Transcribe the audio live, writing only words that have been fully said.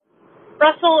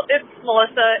Russell, it's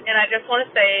Melissa, and I just want to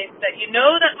say that you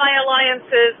know that my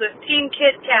alliances with Team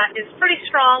Kit Kat is pretty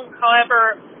strong.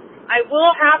 However, I will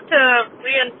have to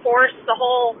reinforce the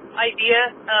whole idea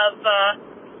of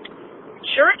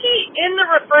jerky in the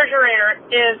refrigerator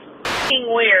is f***ing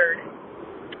weird.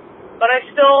 But I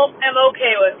still am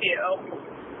okay with you.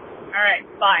 All right,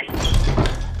 bye.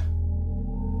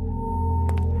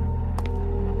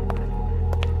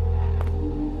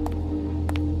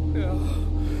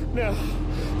 No.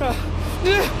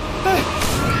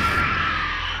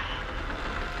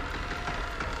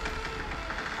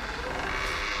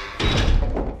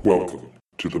 Welcome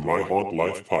to the My Haunt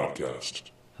Life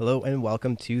podcast. Hello and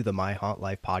welcome to the My Haunt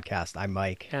Life podcast. I'm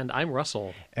Mike. And I'm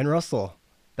Russell. And Russell,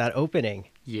 that opening.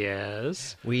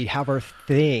 Yes. We have our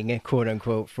thing, quote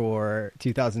unquote, for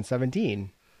 2017.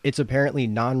 It's apparently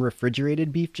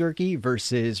non-refrigerated beef jerky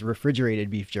versus refrigerated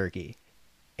beef jerky.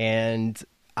 And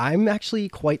I'm actually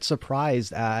quite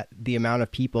surprised at the amount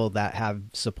of people that have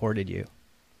supported you.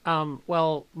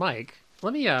 Well, Mike,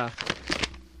 let me go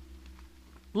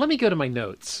to my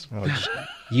notes. Oh,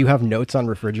 you have notes on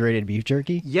refrigerated beef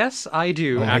jerky? Yes, I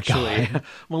do, actually.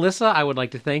 Melissa, I would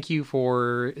like to thank you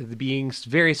for being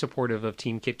very supportive of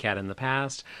Team Kit Kat in the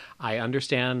past. I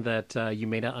understand that you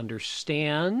may not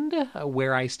understand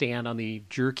where I stand on the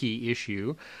jerky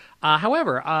issue.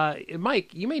 However,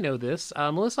 Mike, you may know this.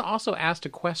 Melissa also asked a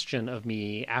question of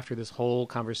me after this whole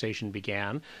conversation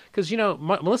began. Because, you know,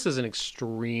 Melissa's an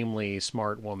extremely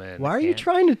smart woman. Why are you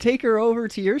trying to take her over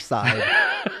to your side?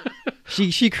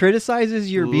 She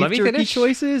criticizes your beef jerky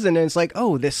choices, and it's like,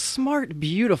 oh, this smart,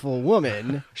 beautiful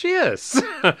woman. She is.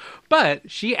 But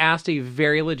she asked a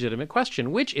very legitimate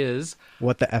question, which is...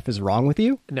 What the F is wrong with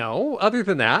you? No, other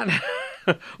than that...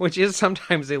 which is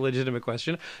sometimes a legitimate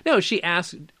question. No, she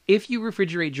asked, if you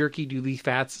refrigerate jerky, do the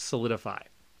fats solidify?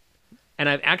 And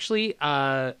I've actually,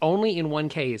 only in one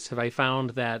case have I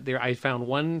found that I found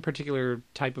one particular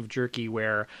type of jerky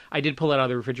where I did pull it out of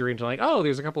the refrigerator and like, oh,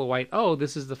 there's a couple of white, oh,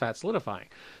 this is the fat solidifying.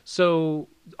 So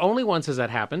only once has that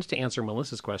happened, to answer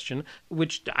Melissa's question,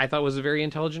 which I thought was a very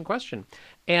intelligent question.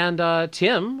 And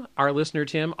Tim, our listener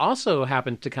Tim, also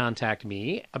happened to contact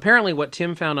me. Apparently what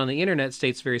Tim found on the internet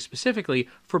states very specifically,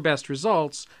 for best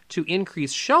results, to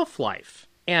increase shelf life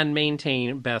and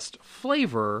maintain best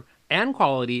flavor and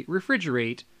quality,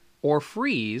 refrigerate or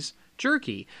freeze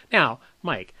jerky. Now,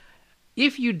 Mike,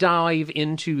 if you dive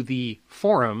into the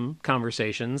forum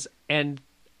conversations, and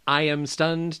I am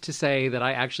stunned to say that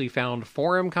I actually found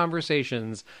forum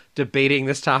conversations debating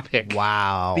this topic.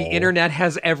 Wow. The internet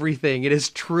has everything. It is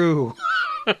true.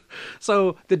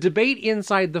 So the debate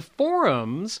inside the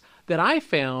forums that I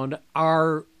found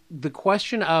are the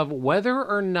question of whether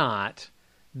or not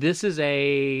this is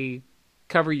a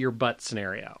cover your butt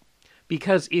scenario.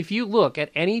 Because if you look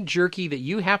at any jerky that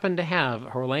you happen to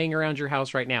have or laying around your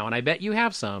house right now, and I bet you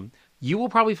have some, you will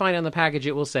probably find on the package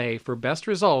it will say, for best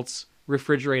results,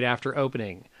 refrigerate after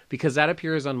opening. Because that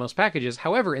appears on most packages.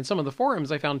 However, in some of the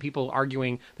forums, I found people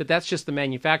arguing that that's just the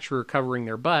manufacturer covering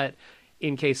their butt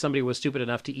in case somebody was stupid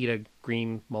enough to eat a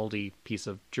green, moldy piece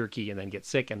of jerky and then get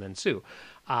sick and then sue.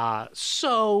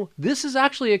 So this is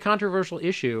actually a controversial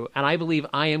issue, and I believe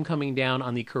I am coming down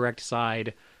on the correct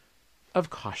side of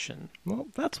caution. Well,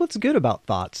 that's what's good about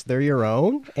thoughts. They're your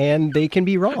own, and they can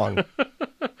be wrong.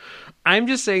 I'm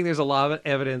just saying there's a lot of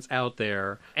evidence out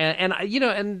there. And you know,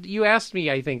 and you asked me,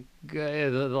 I think,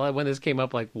 when this came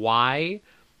up, like, why?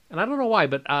 And I don't know why,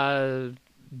 but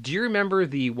do you remember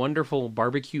the wonderful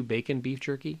barbecue bacon beef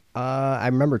jerky? I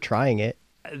remember trying it.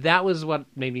 That was what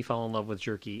made me fall in love with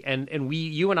jerky. And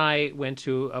you and I went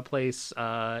to a place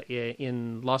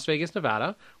in Las Vegas,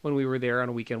 Nevada, when we were there on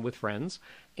a weekend with friends,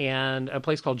 and a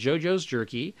place called JoJo's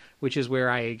Jerky, which is where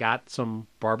I got some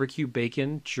barbecue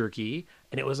bacon jerky,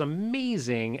 and it was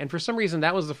amazing. And for some reason,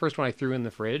 that was the first one I threw in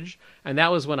the fridge, and that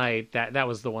was when that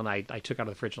was the one I took out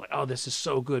of the fridge. Like, oh, this is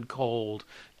so good, cold,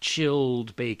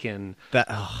 chilled bacon.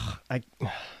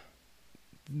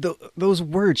 Those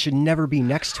words should never be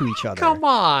next to each other. Come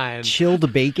on.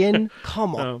 Chilled bacon?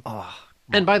 Come on. Oh,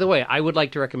 and by the way, I would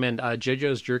like to recommend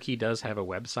JoJo's Jerky does have a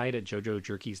website at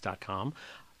jojojerkies.com.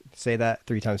 Say that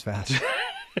 3 times fast.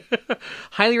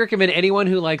 Highly recommend anyone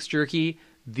who likes jerky.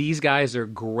 These guys are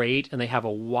great, and they have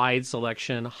a wide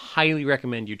selection. Highly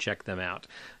recommend you check them out.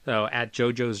 So at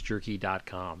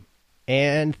jojosjerky.com.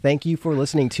 And thank you for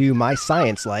listening to My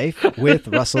Science Life with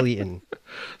Russell Eaton.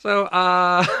 So,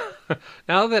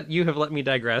 now that you have let me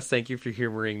digress, thank you for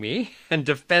humoring me and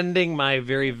defending my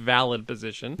very valid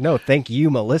position. No, thank you,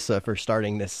 Melissa, for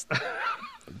starting this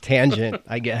tangent,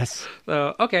 I guess.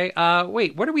 So, okay.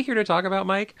 Wait, what are we here to talk about,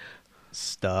 Mike?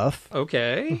 Stuff.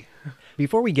 Okay.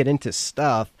 Before we get into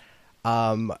stuff,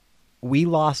 we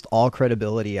lost all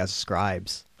credibility as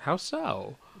scribes. How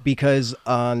so? Because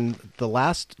on the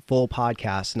last full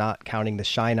podcast, not counting the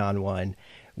Shine On one,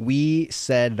 we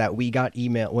said that we got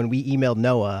when we emailed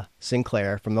Noah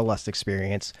Sinclair from the Lust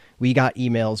Experience, we got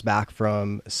emails back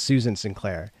from Susan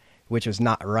Sinclair, which was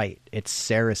not right. It's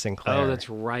Sarah Sinclair. Oh, that's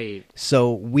right.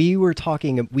 So we were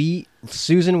talking,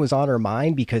 Susan was on our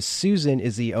mind because Susan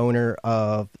is the owner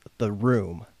of The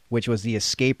Room, which was the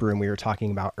escape room we were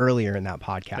talking about earlier in that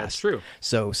podcast. That's true.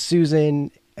 So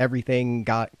Susan, everything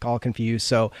got all confused.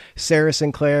 So Sarah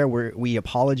Sinclair, we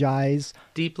apologize.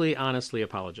 Deeply, honestly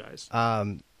apologize.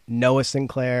 Noah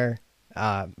Sinclair,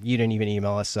 you didn't even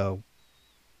email us, so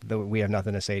we have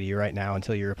nothing to say to you right now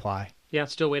until you reply. Yeah,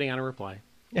 still waiting on a reply.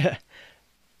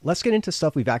 Let's get into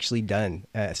stuff we've actually done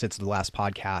since the last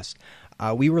podcast.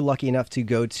 We were lucky enough to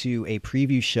go to a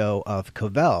preview show of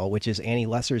Covell, which is Annie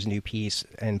Lesser's new piece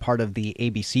and part of the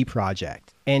ABC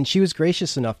project. And she was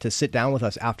gracious enough to sit down with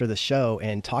us after the show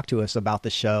and talk to us about the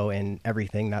show and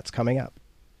everything that's coming up.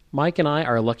 Mike and I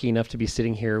are lucky enough to be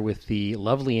sitting here with the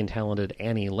lovely and talented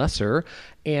Annie Lesser.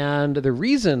 And the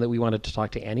reason that we wanted to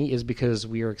talk to Annie is because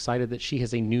we are excited that she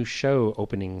has a new show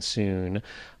opening soon.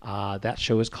 That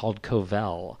show is called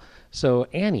Covell. So,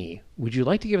 Annie, would you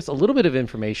like to give us a little bit of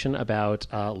information about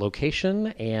location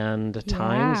and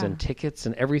times and tickets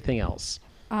and everything else?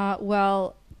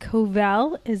 Well,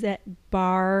 Covell is at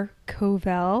Bar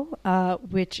Covell,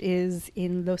 which is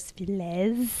in Los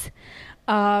Feliz.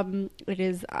 It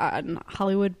is on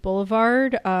Hollywood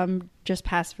Boulevard, just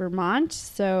past Vermont.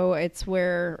 So it's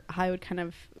where Hollywood kind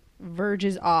of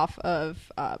verges off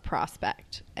of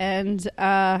Prospect. And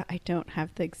I don't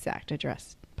have the exact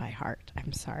address by heart.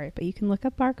 I'm sorry, but you can look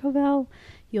up Bar Covell.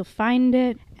 You'll find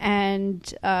it. And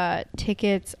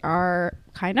tickets are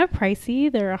kind of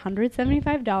pricey. They're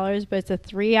 $175, but it's a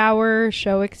 3-hour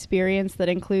show experience that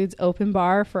includes open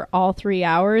bar for all 3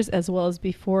 hours, as well as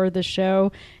before the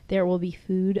show, there will be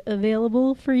food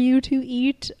available for you to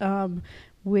eat,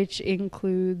 which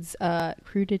includes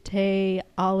crudité,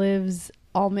 olives,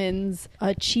 almonds,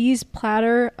 a cheese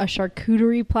platter, a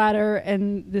charcuterie platter,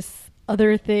 and this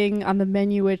other thing on the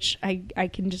menu, which I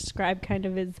can describe kind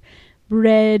of as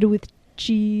bread with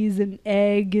cheese and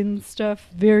egg and stuff.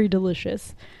 Very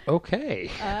delicious.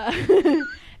 Okay.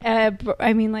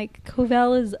 I mean, like,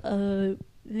 Covell is a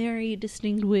very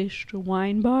distinguished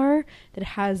wine bar that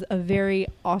has a very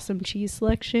awesome cheese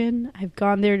selection. I've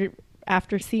gone there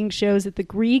after seeing shows at the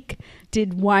Greek,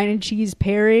 did wine and cheese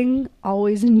pairing.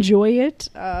 Always enjoy it.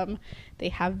 They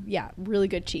have, really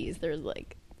good cheese. There's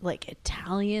like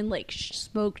Italian,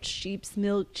 smoked sheep's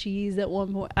milk cheese at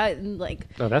one point.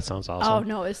 Oh, that sounds awesome. Oh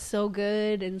no, it's so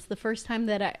good. And it's the first time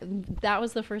that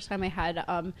was the first time I had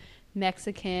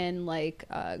Mexican,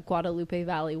 Guadalupe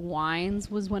Valley wines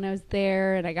was when I was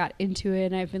there, and I got into it.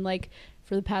 And I've been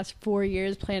for the past 4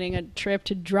 years planning a trip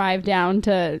to drive down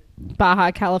to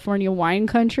Baja California wine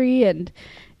country, and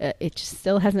it just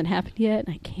still hasn't happened yet,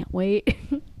 and I can't wait.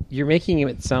 You're making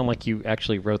it sound like you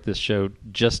actually wrote this show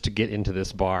just to get into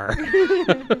this bar.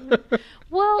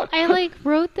 Well, I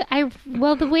wrote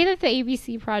the way that the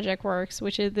ABC project works,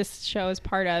 which is this show is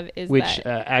part of, is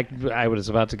I was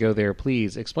about to go there.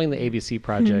 Please explain the ABC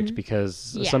project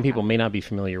because some people may not be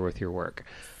familiar with your work.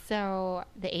 So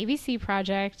the ABC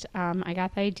project, I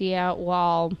got the idea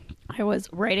while I was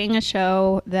writing a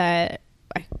show that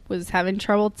I was having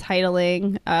trouble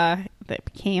titling that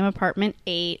became Apartment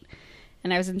 8.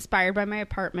 And I was inspired by my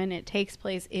apartment. It takes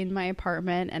place in my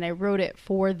apartment, and I wrote it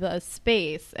for the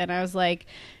space. And I was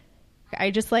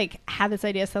I just had this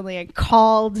idea suddenly. I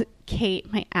called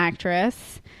Kate, my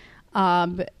actress,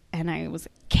 and I was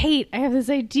Kate, I have this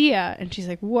idea. And she's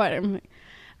like, what? I'm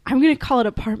going to call it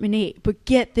Apartment 8, but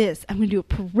get this. I'm going to do a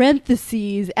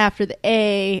parentheses after the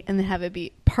A, and then have it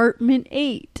be Apartment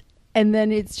 8. And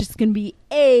then it's just going to be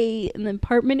A and then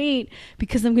Apartment 8,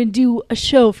 because I'm going to do a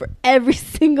show for every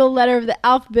single letter of the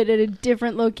alphabet at a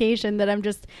different location that I'm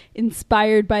just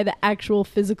inspired by the actual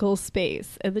physical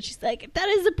space. And then she's like, that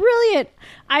is brilliant.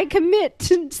 I commit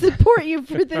to support you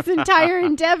for this entire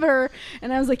endeavor.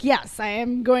 And I was like, yes, I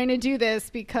am going to do this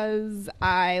because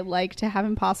I like to have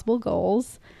impossible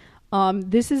goals.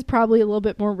 This is probably a little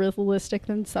bit more realistic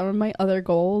than some of my other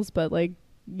goals, but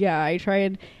I try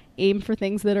and aim for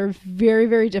things that are very,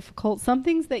 very difficult. Some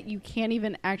things that you can't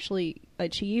even actually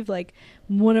achieve.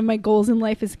 One of my goals in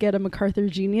life is get a MacArthur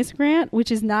Genius Grant,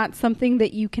 which is not something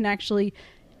that you can actually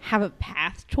have a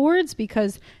path towards,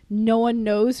 because no one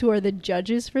knows who are the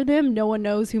judges for them. No one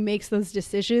knows who makes those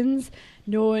decisions.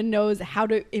 No one knows how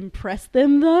to impress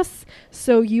them thus.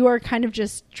 So you are kind of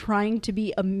just trying to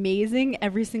be amazing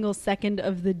every single second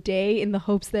of the day in the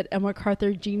hopes that a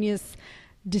MacArthur genius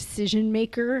decision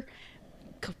maker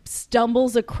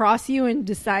stumbles across you and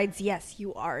decides, yes,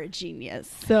 you are a genius.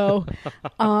 So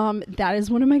that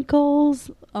is one of my goals.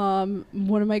 One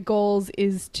of my goals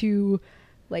is to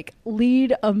like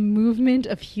lead a movement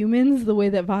of humans the way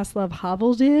that Václav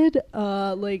Havel did.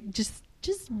 Like just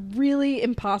really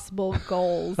impossible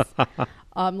goals.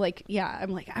 I'm like, I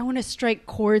want to strike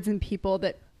chords in people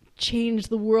that change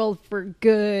the world for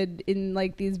good in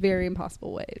like these very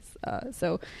impossible ways.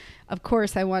 So of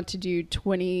course I want to do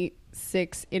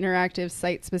 26 interactive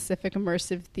site-specific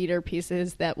immersive theater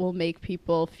pieces that will make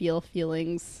people feel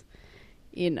feelings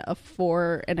in a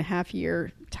 4.5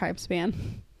 year time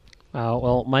span.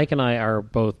 Well, Mike and I are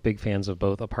both big fans of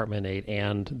both Apartment 8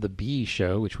 and the B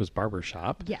show, which was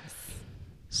Barbershop. Yes.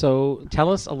 So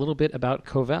tell us a little bit about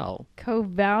Covell.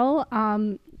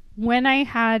 Covell, when I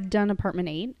had done Apartment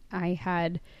 8, I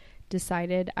had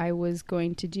decided I was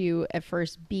going to do at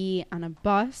first B on a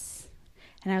bus.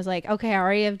 And I was like, okay, I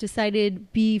already have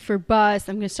decided B for bus.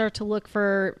 I'm going to start to look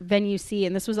for venue C.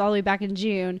 And this was all the way back in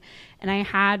June. And I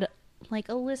had like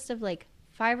a list of like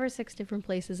 5 or 6 different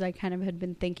places I kind of had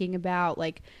been thinking about,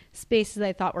 like spaces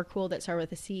I thought were cool that start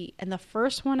with a C. And the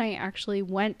first one I actually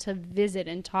went to visit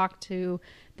and talk to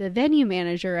the venue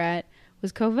manager at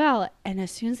was Covell. And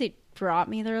as soon as they brought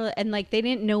me there, and like they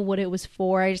didn't know what it was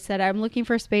for, I just said, I'm looking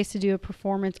for a space to do a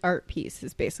performance art piece,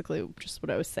 is basically just what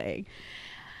I was saying.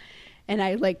 And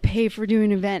I like pay for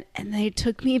doing an event, and they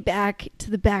took me back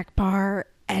to the back bar.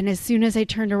 And as soon as I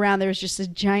turned around, there was just a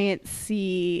giant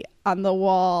C on the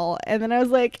wall. And then I was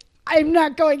like, I'm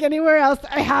not going anywhere else.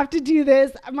 I have to do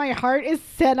this. My heart is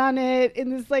set on it in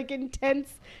this like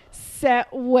intense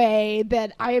set way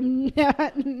that I am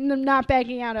not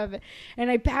backing out of it. And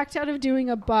I backed out of doing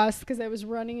a bus because I was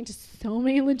running into so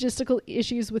many logistical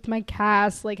issues with my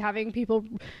cast, like having people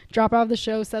drop out of the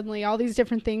show suddenly. All these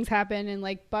different things happen, and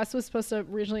like bus was supposed to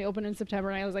originally open in September,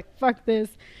 and I was like, fuck this.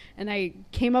 And I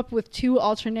came up with 2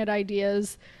 alternate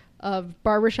ideas of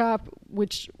Barbershop,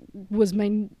 which was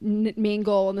my main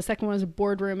goal, and the second one was a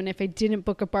boardroom. And if I didn't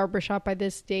book a Barbershop by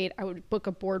this date, I would book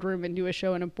a boardroom and do a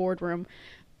show in a boardroom,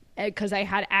 because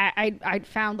I'd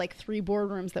found like 3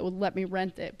 boardrooms that would let me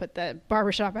rent it. But the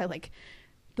Barbershop, I like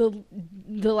the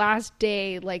last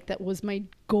day, like that was my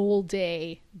goal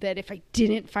day, that if I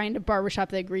didn't find a Barbershop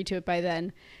that agreed to it by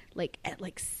then, like at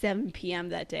like 7 p.m.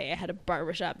 that day, I had a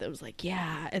Barbershop that was like,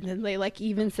 yeah. And then they like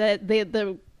even said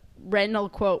the rental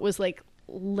quote was like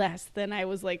less than I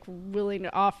was like willing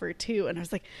to offer too. And I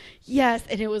was like, yes.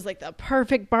 And it was like the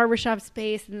perfect Barbershop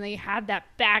space. And they had that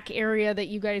back area that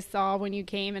you guys saw when you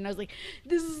came. And I was like,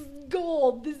 this is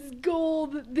gold. This is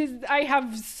gold. I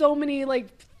have so many like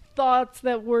thoughts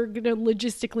that were going to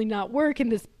logistically not work. And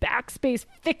this backspace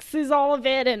fixes all of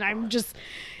it. And I'm just,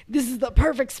 this is the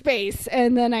perfect space.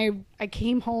 And then I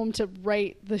came home to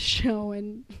write the show,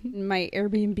 and my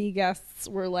Airbnb guests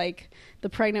were like, the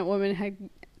pregnant woman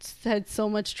had so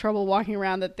much trouble walking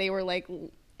around that they were like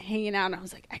hanging out. And I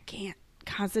was like, I can't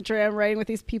concentrate on writing with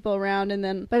these people around. And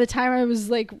then by the time I was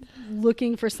like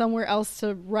looking for somewhere else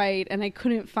to write and I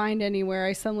couldn't find anywhere,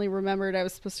 I suddenly remembered I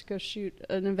was supposed to go shoot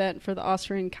an event for the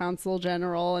Austrian Consul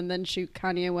General and then shoot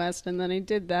Kanye West. And then I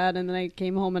did that. And then I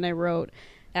came home and I wrote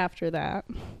after that.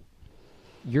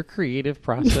 Your creative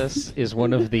process is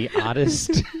one of the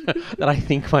oddest that I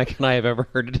think Mike and I have ever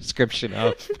heard a description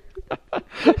of.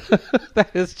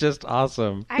 That is just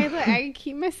awesome. I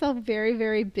keep myself very,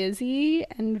 very busy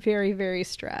and very, very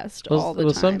stressed all the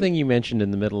time. Something you mentioned in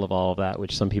the middle of all of that,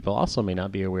 which some people also may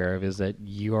not be aware of, is that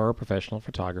you are a professional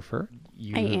photographer.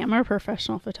 I am a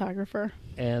professional photographer.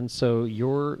 And so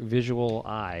your visual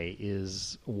eye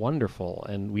is wonderful,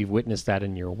 and we've witnessed that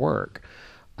in your work.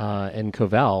 And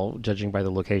Covell, judging by the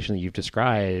location that you've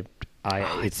described,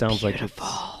 it sounds beautiful.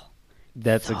 Like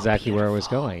that's so exactly beautiful. Where I was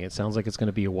going. It sounds like it's going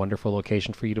to be a wonderful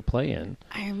location for you to play in.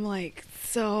 I'm like,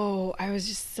 I was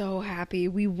just so happy.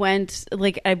 We went,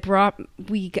 like,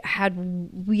 we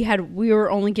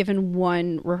were only given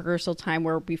one rehearsal time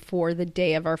before the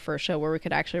day of our first show where we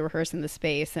could actually rehearse in the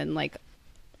space. And like,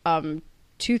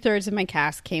 2/3 of my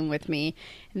cast came with me,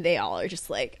 and they all are just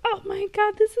like, oh my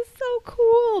God, this is so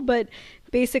cool. But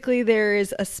basically there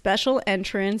is a special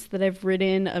entrance that I've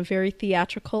written, a very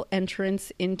theatrical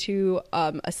entrance into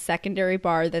a secondary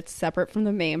bar that's separate from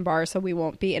the main bar, so we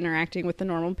won't be interacting with the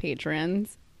normal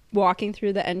patrons. walking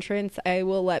through the entrance, I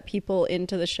will let people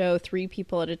into the show, 3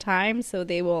 people at a time, so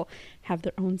they will have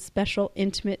their own special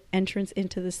intimate entrance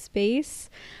into the space.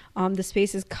 The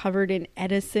space is covered in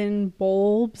Edison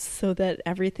bulbs so that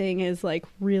everything is like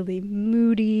really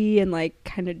moody and like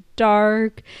kind of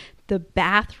dark. The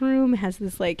bathroom has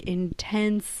this like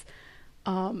intense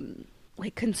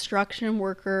like construction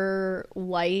worker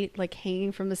light like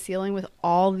hanging from the ceiling with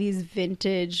all these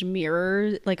vintage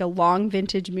mirrors, like a long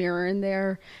vintage mirror in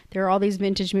there. There are all these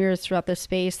vintage mirrors throughout the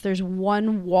space. There's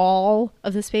one wall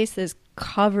of the space that's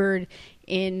covered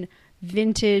in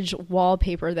vintage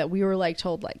wallpaper that we were like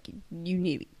told like you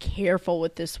need to be careful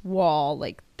with this wall.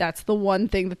 Like that's the one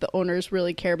thing that the owners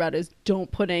really care about is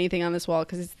don't put anything on this wall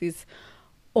because it's these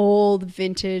old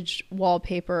vintage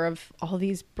wallpaper of all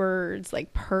these birds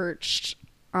like perched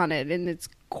on it, and it's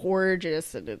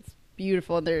gorgeous and it's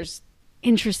beautiful. And there's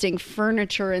interesting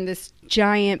furniture and this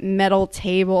giant metal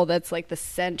table that's like the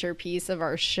centerpiece of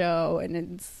our show, and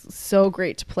it's so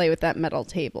great to play with that metal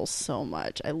table so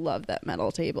much. I love that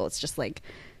metal table. It's just like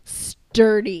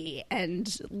sturdy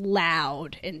and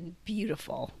loud and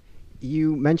beautiful.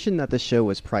 You mentioned that the show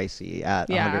was pricey at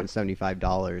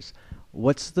 $175.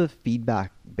 What's the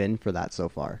feedback been for that so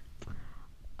far?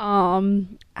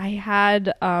 I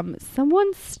had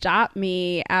someone stop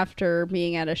me after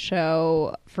being at a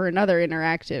show for another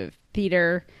interactive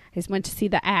theater. I just went to see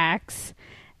The Axe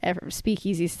at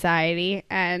Speakeasy Society,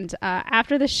 and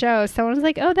after the show, someone was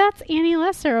like, "Oh, that's Annie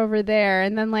Lesser over there."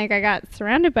 And then like I got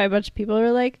surrounded by a bunch of people who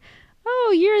were like,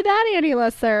 "Oh, you're that Annie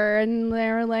Lesser," and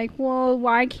they were like, "Well,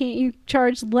 why can't you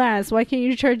charge less? Why can't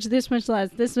you charge this much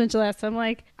less, this much less?" I'm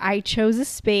like, I chose a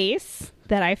space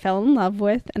that I fell in love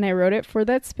with, and I wrote it for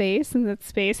that space, and that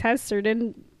space has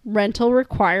certain rental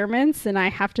requirements, and I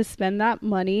have to spend that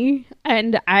money,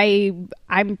 and I'm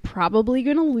probably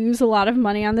going to lose a lot of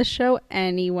money on the show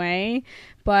anyway,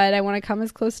 but I want to come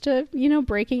as close to,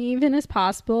 breaking even as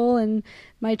possible, and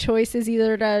my choice is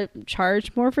either to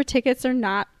charge more for tickets or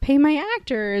not pay my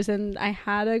actors. And I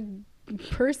had a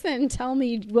person tell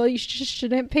me, well, you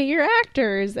shouldn't pay your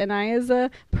actors, and I as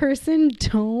a person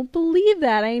don't believe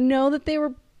that. I know that they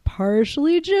were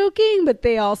partially joking, but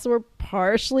they also were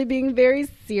partially being very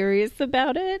serious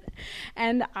about it,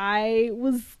 and I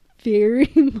was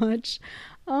very much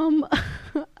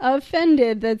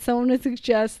offended that someone would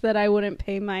suggest that I wouldn't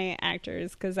pay my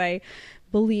actors, because I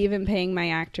believe in paying my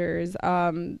actors.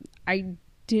 I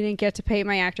didn't get to pay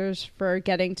my actors for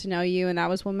Getting to Know You, and that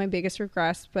was one of my biggest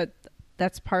regrets, but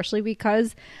that's partially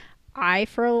because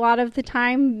for a lot of the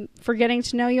time for Getting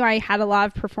to Know You, I had a lot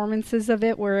of performances of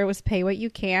it where it was pay what you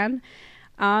can,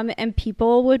 and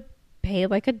people would pay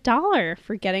like $1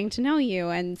 for Getting to Know You.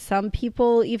 And some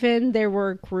people, even there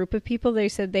were a group of people, they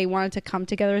said they wanted to come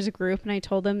together as a group, and I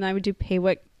told them that I would do pay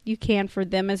what you can for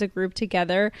them as a group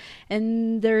together,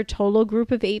 and their total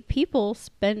group of 8 people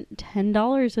spent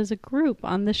 $10 as a group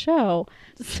on the show.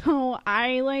 So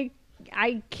I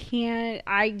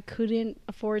couldn't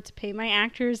afford to pay my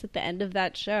actors at the end of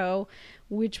that show,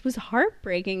 which was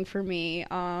heartbreaking for me.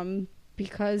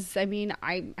 Because I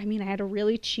had a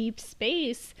really cheap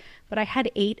space, but I had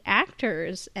 8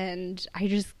 actors, and I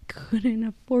just couldn't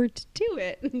afford to do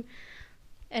it.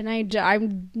 And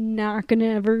I'm not gonna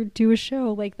ever do a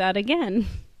show like that again.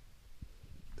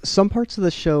 Some parts of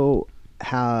the show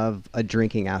have a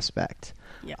drinking aspect.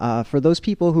 Yeah. For those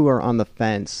people who are on the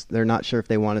fence, they're not sure if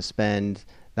they want to spend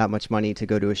that much money to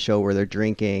go to a show where they're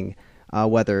drinking,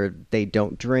 whether they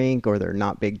don't drink or they're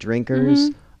not big drinkers.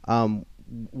 Mm-hmm.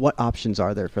 What options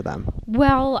are there for them?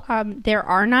 Well, there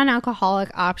are non-alcoholic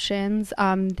options.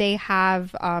 They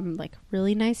have like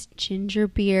really nice ginger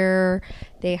beer.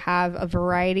 They have a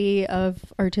variety of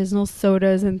artisanal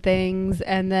sodas and things.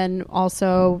 And then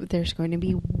also there's going to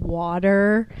be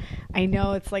water. I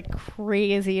know it's like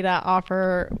crazy to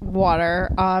offer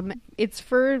water. It's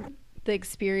for the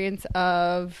experience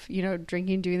of,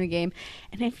 drinking, doing the game.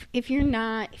 And if you're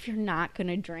not going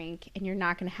to drink, and you're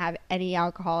not going to have any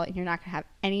alcohol, and you're not going to have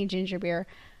any ginger beer,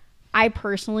 I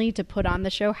personally, to put on the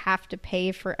show, have to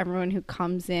pay for everyone who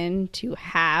comes in to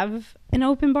have an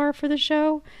open bar for the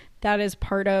show. That is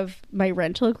part of my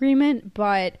rental agreement.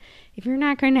 But if you're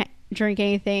not going to drink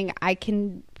anything, I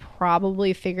can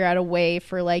probably figure out a way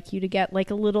for like you to get like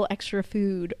a little extra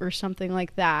food or something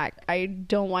like that. I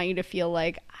don't want you to feel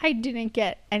like I didn't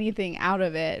get anything out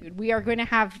of it. We are going to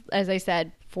have, as I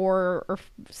said, 4 or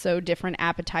so different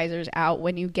appetizers out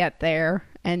when you get there,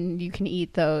 and you can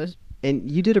eat those. And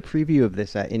you did a preview of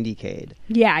this at Indiecade.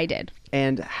 Yeah, I did.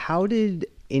 And how did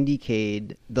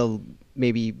Indiecade, the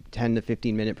maybe 10 to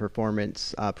 15 minute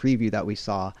performance preview that we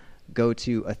saw, go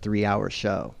to a 3-hour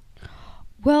show?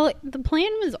 Well, the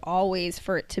plan was always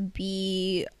for it to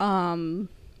be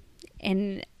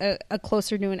in a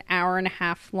closer to an hour and a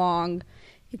half long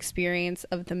experience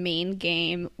of the main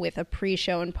game with a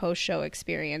pre-show and post-show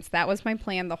experience. That was my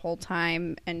plan the whole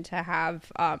time, and to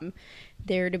have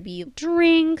there to be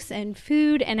drinks and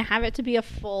food and have it to be a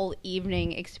full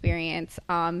evening experience.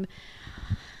 I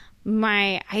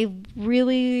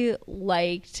really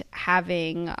liked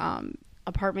having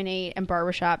Apartment 8 and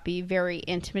Barbershop be very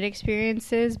intimate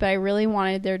experiences, but I really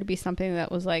wanted there to be something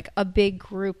that was like a big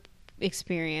group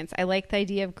experience. I like the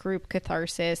idea of group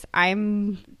catharsis.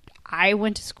 I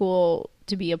went to school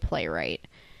to be a playwright,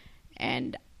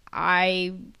 and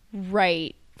I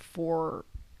write for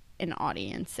an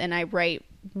audience, and I write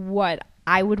what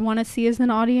I would want to see as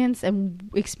an audience and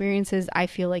experiences I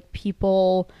feel like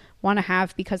people want to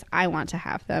have because I want to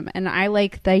have them. And I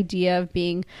like the idea of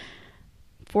being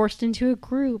forced into a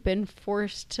group and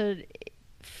forced to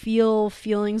feel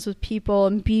feelings with people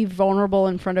and be vulnerable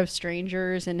in front of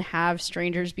strangers and have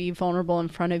strangers be vulnerable in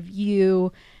front of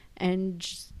you and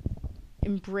just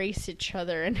embrace each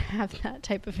other and have that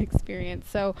type of experience.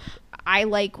 So I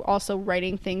like also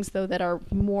writing things though that are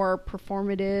more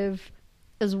performative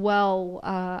as well.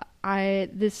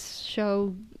 This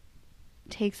show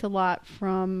takes a lot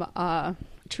from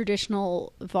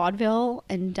traditional vaudeville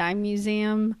and dime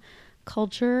museum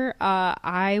culture.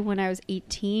 When I was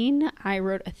 18, I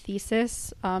wrote a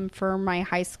thesis for my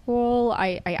high school.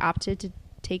 I opted to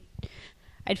take,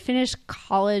 I'd finished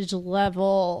college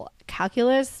level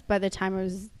calculus by the time I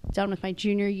was done with my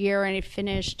junior year, and I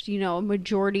finished, a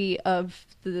majority of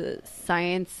the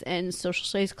science and social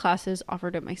studies classes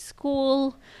offered at my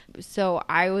school. So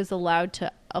I was allowed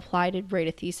to apply to write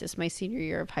a thesis my senior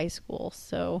year of high school.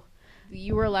 So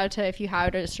you were allowed to, if you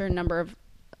had a certain number of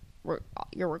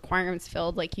your requirements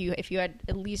filled, like if you had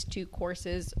at least 2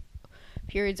 courses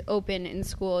periods open in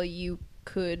school, you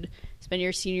could spend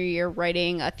your senior year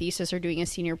writing a thesis or doing a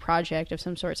senior project of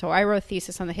some sort. So I wrote a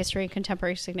thesis on the history and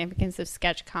contemporary significance of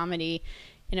sketch comedy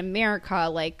in America,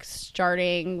 like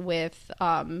starting with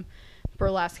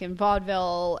burlesque and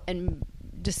vaudeville and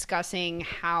discussing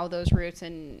how those roots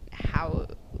and how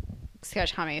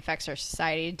sketch comedy affects our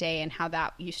society today and how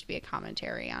that used to be a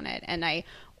commentary on it. And I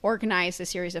organized a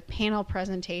series of panel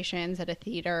presentations at a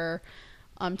theater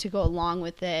to go along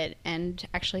with it. And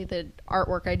actually the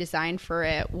artwork I designed for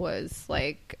it was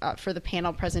like for the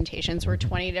panel presentations were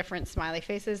 20 different smiley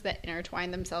faces that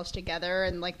intertwined themselves together,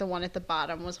 and like the one at the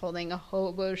bottom was holding a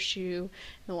hobo shoe,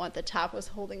 and the one at the top was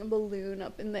holding a balloon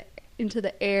up into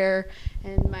the air.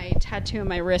 And my tattoo on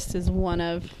my wrist is one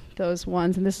of those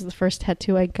ones, and this is the first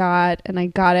tattoo I got, and I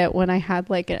got it when I had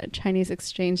like a Chinese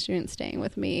exchange student staying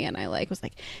with me, and I was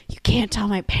like, you can't tell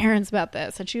my parents about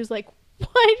this. And she was like,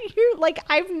 what? You're like,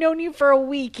 I've known you for a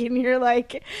week and you're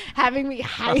like having me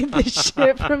hide this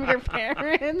shit from your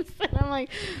parents. And I'm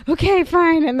like, okay,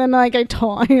 fine. And then like when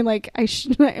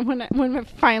I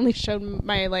finally showed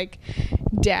my like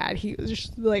dad, he was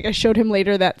just like, I showed him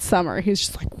later that summer. He was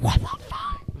just like, what the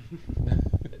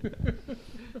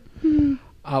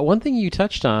fuck? One thing you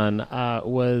touched on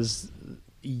was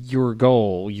your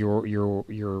goal,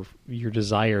 your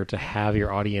desire to have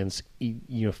your audience,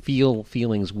 feel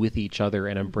feelings with each other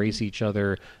and embrace each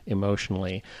other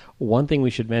emotionally. One thing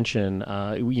we should mention,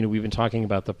 we've been talking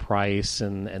about the price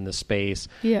and the space.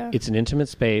 Yeah, it's an intimate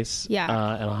space. Yeah,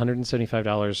 and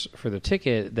 $175 for the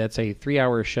ticket. That's a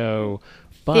 3-hour show.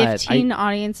 But 15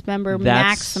 audience member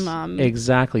maximum.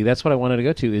 Exactly. That's what I wanted to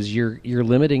go to. Is you're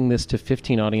limiting this to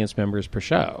 15 audience members per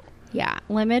show. Yeah,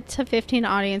 limit to 15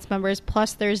 audience members,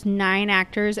 plus there's 9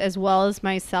 actors as well as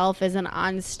myself as an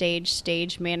onstage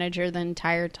stage manager the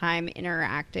entire time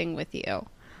interacting with you.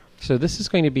 So this is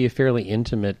going to be a fairly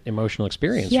intimate, emotional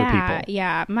experience for people.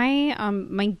 Yeah.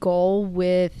 My goal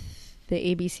with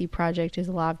the ABC project is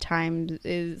a lot of times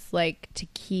is like to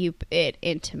keep it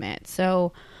intimate.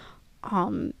 So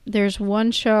there's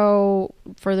one show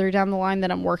further down the line that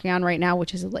I'm working on right now,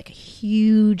 which is like a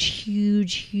huge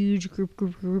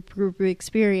group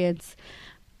experience.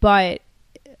 But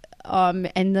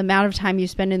and the amount of time you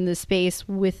spend in the space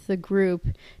with the group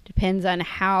depends on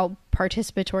how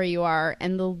participatory you are,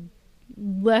 and the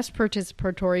less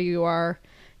participatory you are,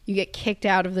 you get kicked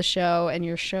out of the show and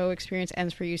your show experience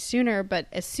ends for you sooner. But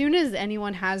as soon as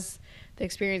anyone has the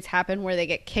experience happen where they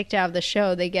get kicked out of the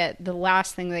show, they get the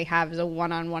last thing they have is a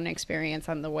one-on-one experience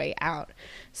on the way out.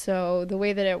 So the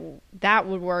way that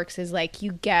would works is like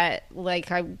you get like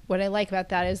what I like about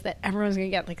that is that everyone's gonna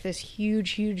get like this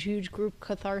huge group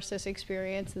catharsis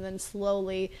experience, and then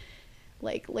slowly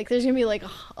like there's gonna be like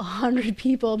 100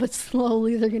 people, but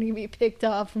slowly they're gonna be picked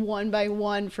off one by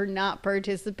one for not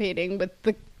participating with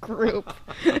the group.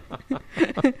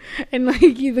 And like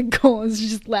the goal is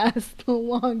just last the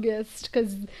longest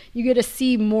because you get to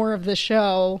see more of the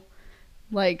show,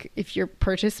 like if you're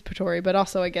participatory, but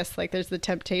also I guess like there's the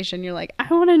temptation, you're like,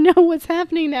 I want to know what's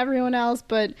happening to everyone else,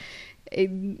 but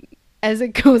as it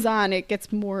goes on it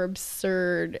gets more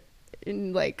absurd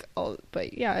and like,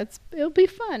 but yeah, it'll be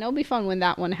fun when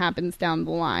that one happens down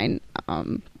the line.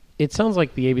 It sounds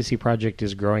like the ABC project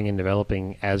is growing and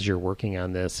developing as you're working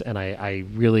on this, and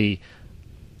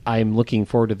I'm looking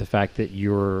forward to the fact that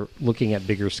you're looking at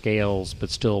bigger scales, but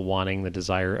still wanting the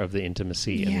desire of the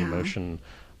intimacy and the emotion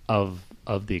of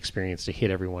the experience to hit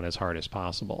everyone as hard as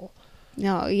possible.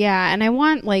 No, yeah, and I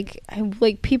want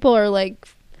people are like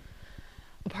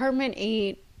Apartment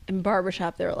 8 and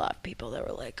Barbershop. There were a lot of people that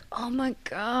were like, "Oh my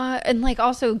god!" And like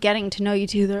also getting to know you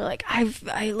too. They're like, I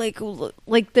like.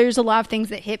 There's a lot of things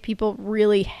that hit people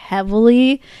really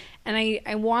heavily. And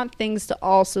I want things to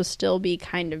also still be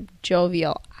kind of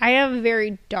jovial. I have a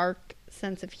very dark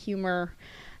sense of humor.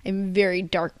 I'm a very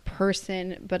dark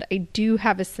person, but I do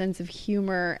have a sense of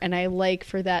humor, and I like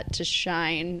for that to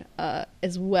shine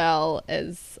as well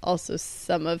as also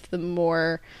some of the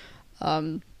more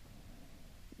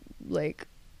like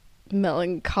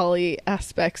melancholy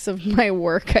aspects of my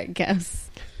work, I guess.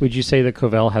 Would you say that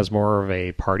Covell has more of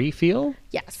a party feel?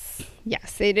 Yes,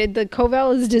 it did. The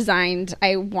Covell is designed,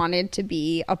 I wanted to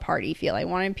be a party feel. I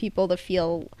wanted people to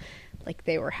feel like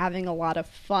they were having a lot of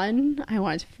fun. I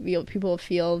wanted people to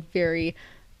feel very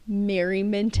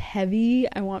merriment heavy.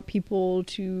 I want people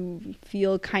to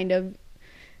feel kind of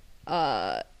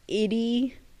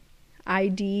itty,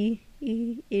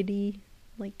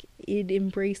 like id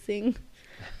embracing.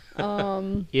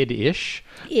 Id-ish,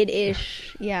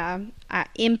 yeah.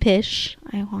 Impish.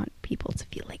 I want people to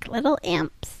feel like little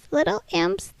amps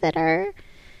that are,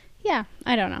 yeah,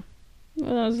 I don't know.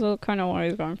 That's kind of what I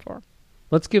was going for.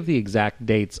 Let's give the exact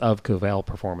dates of Covell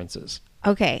performances.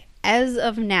 Okay, as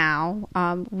of now,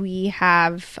 we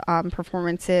have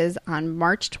performances on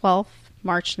March 12th,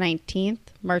 March 19th,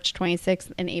 March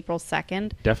 26th, and April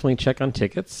 2nd. Definitely check on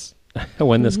tickets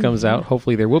when this comes out.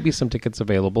 Hopefully there will be some tickets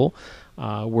available.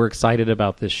 We're excited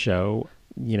about this show.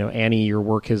 You know, Annie, your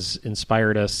work has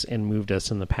inspired us and moved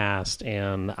us in the past,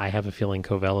 and I have a feeling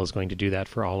Covell is going to do that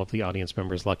for all of the audience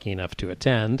members lucky enough to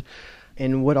attend.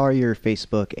 And what are your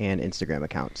Facebook and Instagram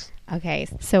accounts? Okay,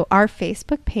 so our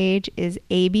Facebook page is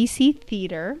ABC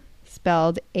Theater,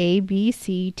 spelled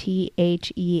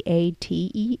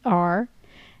ABCTHEATER,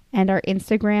 and our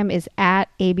Instagram is at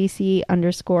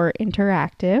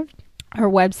ABC_interactive. Our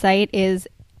website is,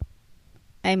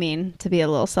 to be a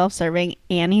little self-serving,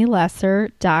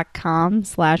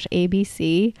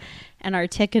 annielesser.com/ABC. And our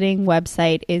ticketing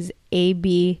website is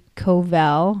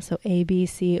abcovell, so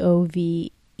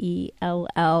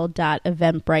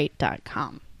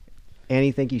ABCOVELL.eventbrite.com.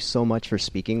 Annie, thank you so much for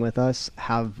speaking with us.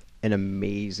 Have an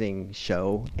amazing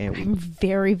show. And I'm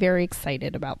very, very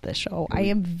excited about this show. I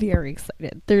am very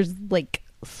excited. There's like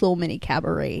so many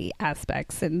cabaret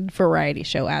aspects and variety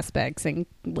show aspects and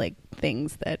like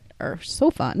things that are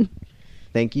so fun.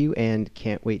 Thank you, and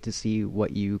can't wait to see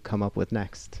what you come up with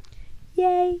next.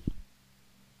 Yay.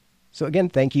 So again,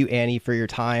 thank you, Annie, for your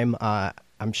time.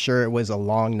 I'm sure it was a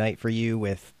long night for you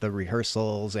with the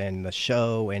rehearsals and the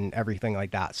show and everything like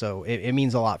that. So it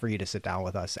means a lot for you to sit down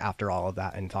with us after all of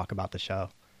that and talk about the show.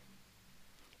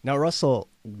 Now, Russell,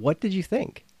 what did you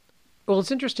think? Well,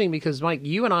 it's interesting because, Mike,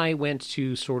 you and I went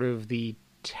to sort of the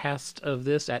test of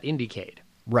this at Indiecade.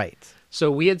 Right. So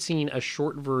we had seen a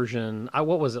short version.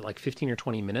 What was it, like 15 or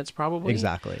 20 minutes probably?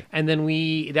 Exactly. And then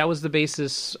that was the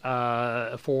basis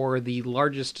for the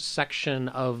largest section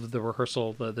of the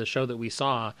rehearsal, the show that we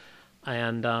saw.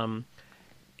 And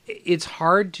it's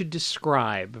hard to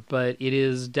describe, but it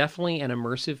is definitely an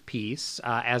immersive piece.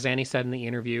 As Annie said in the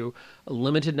interview, a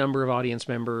limited number of audience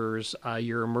members.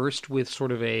 You're immersed with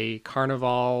sort of a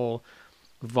carnival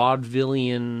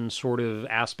vaudevillian sort of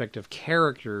aspect of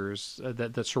characters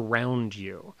that surround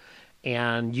you,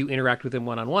 and you interact with them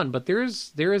one-on-one. But there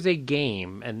is a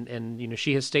game, and you know,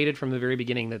 she has stated from the very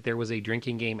beginning that there was a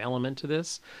drinking game element to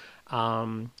this,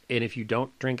 and if you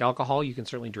don't drink alcohol, you can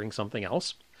certainly drink something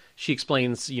else. She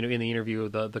explains, you know, in the interview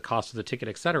the cost of the ticket,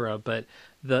 etc. But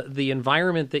the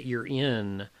environment that you're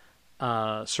in,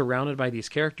 surrounded by these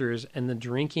characters, and the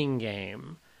drinking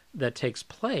game that takes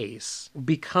place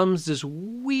becomes this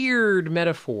weird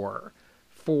metaphor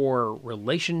for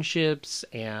relationships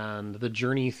and the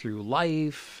journey through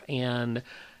life. And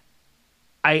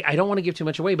I don't want to give too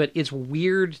much away, but it's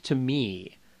weird to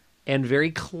me and very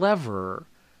clever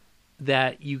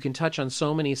that you can touch on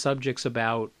so many subjects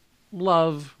about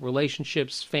love,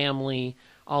 relationships, family,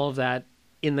 all of that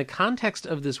in the context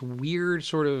of this weird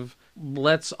sort of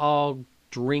let's all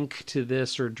drink to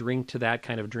this or drink to that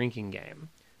kind of drinking game.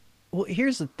 Well,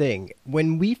 here's the thing.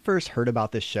 When we first heard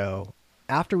about this show,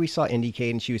 after we saw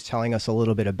IndieCade and she was telling us a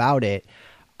little bit about it,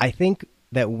 I think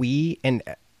that we, and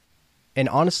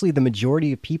honestly, the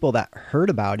majority of people that heard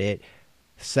about it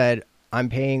said, I'm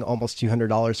paying almost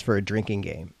 $200 for a drinking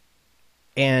game.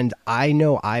 And I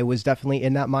know I was definitely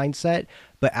in that mindset,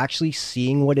 but actually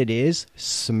seeing what it is,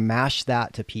 smash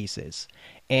that to pieces.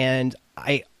 And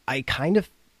I kind of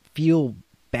feel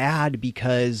bad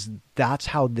because that's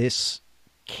how this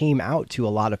came out to a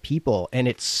lot of people. And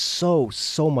it's so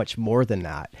much more than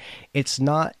that. It's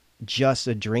not just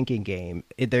a drinking game.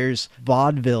 There's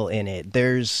vaudeville in it.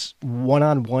 There's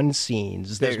one-on-one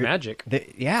scenes. There's magic.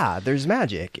 There's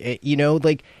magic.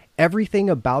 Like everything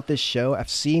about this show, I've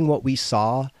seen what we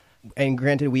saw, and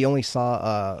granted, we only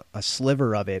saw a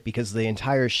sliver of it because the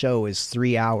entire show is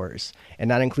 3 hours,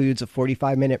 and that includes a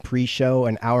 45-minute pre-show,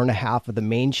 an hour and a half of the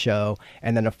main show,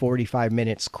 and then a 45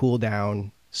 minutes cool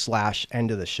down / end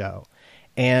of the show.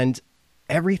 And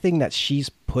everything that she's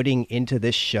putting into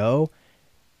this show,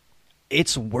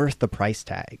 it's worth the price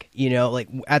tag. Like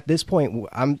at this point,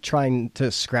 I'm trying to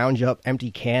scrounge up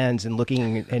empty cans and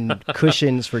looking in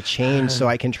cushions for change so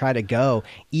I can try to go,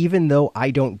 even though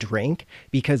I don't drink,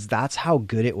 because that's how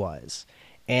good it was.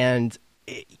 And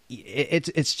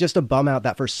it's just a bum out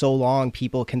that for so long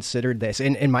people considered this,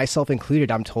 and myself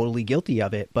included, I'm totally guilty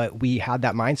of it. But we had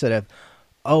that mindset of,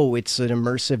 oh, it's an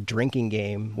immersive drinking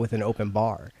game with an open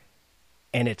bar.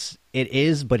 And it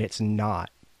is, but it's not.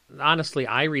 Honestly,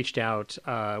 I reached out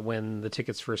when the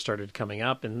tickets first started coming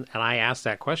up, and I asked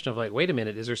that question of like, wait a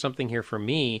minute, is there something here for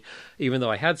me? Even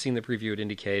though I had seen the preview at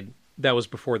IndieCade, that was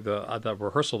before the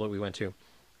rehearsal that we went to.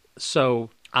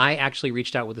 So I actually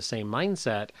reached out with the same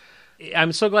mindset.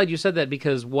 I'm so glad you said that,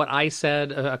 because what I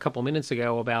said a couple minutes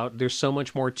ago about there's so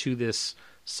much more to this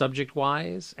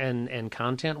subject-wise and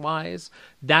content-wise,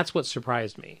 that's what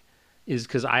surprised me. Is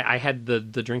because I had the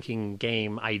drinking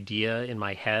game idea in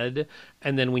my head,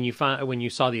 and then when you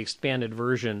saw the expanded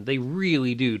version, they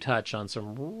really do touch on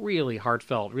some really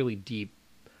heartfelt, really deep,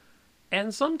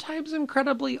 and sometimes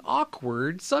incredibly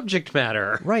awkward subject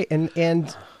matter. Right,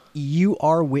 and you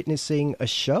are witnessing a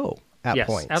show at yes,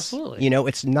 points. Absolutely.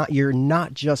 You're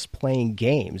not just playing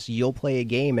games. You'll play a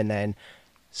game and then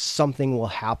something will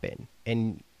happen,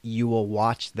 and you will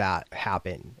watch that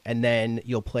happen, and then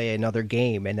you'll play another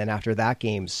game, and then after that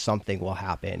game, something will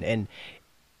happen. And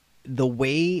the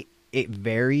way it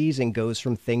varies and goes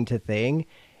from thing to thing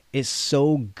is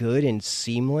so good and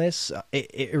seamless.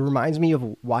 It reminds me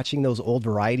of watching those old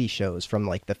variety shows from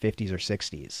like the 50s or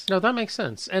 60s. No, that makes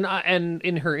sense. And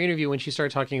in her interview, when she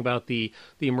started talking about the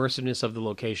immersiveness of the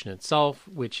location itself,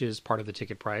 which is part of the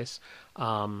ticket price,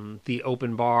 the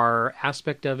open bar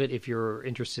aspect of it, if you're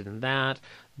interested in that,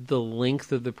 the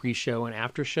length of the pre-show and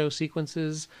after-show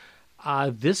sequences,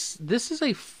 this is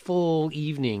a full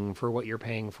evening for what you're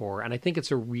paying for, and I think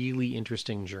it's a really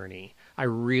interesting journey. I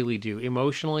really do.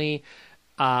 Emotionally,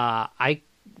 I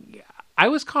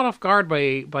was caught off guard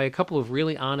by a couple of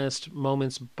really honest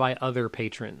moments by other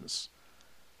patrons,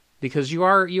 because you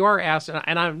are asked,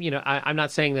 and I'm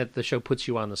not saying that the show puts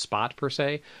you on the spot per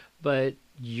se, but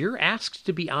you're asked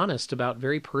to be honest about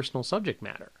very personal subject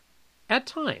matter at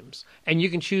times, and you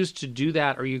can choose to do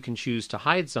that or you can choose to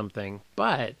hide something.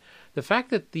 But the fact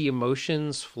that the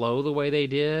emotions flow the way they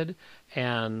did,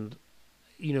 and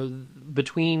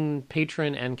between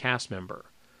patron and cast member,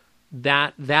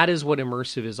 that is what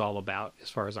immersive is all about, as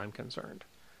far as I'm concerned.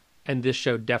 And this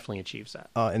show definitely achieves that.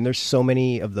 And there's so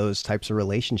many of those types of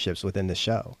relationships within the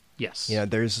show. Yes.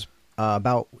 There's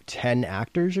about 10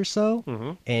 actors or so,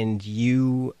 mm-hmm. and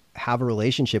you have a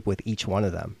relationship with each one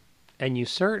of them. And you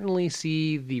certainly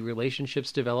see the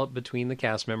relationships develop between the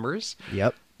cast members.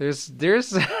 Yep. There's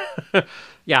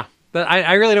yeah. But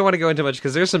I really don't want to go into much,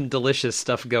 because there's some delicious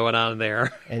stuff going on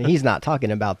there. And he's not talking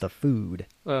about the food.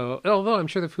 Although I'm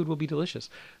sure the food will be delicious.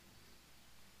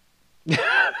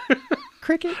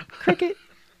 Cricket.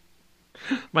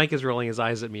 Mike is rolling his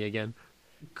eyes at me again.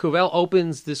 Covell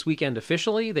opens this weekend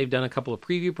officially. They've done a couple of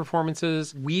preview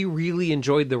performances. We really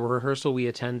enjoyed the rehearsal we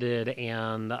attended,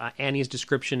 and Annie's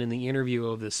description in the interview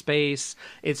of the space.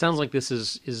 It sounds like this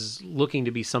is looking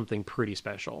to be something pretty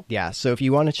special. Yeah, so if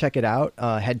you want to check it out,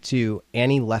 head to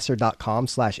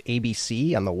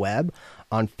annielesser.com/ABC on the web.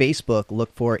 On Facebook,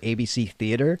 look for ABC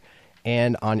Theater,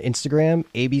 and on Instagram,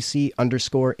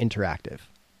 ABC_interactive.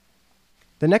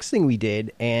 The next thing we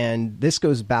did, and this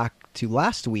goes back to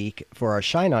last week for our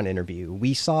Shine On interview,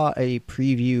 we saw a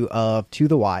preview of To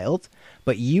the Wild,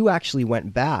 but you actually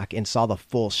went back and saw the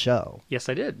full show. Yes,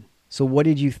 I did. So what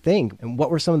did you think? And what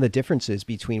were some of the differences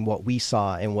between what we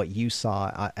saw and what you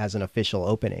saw as an official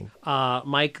opening?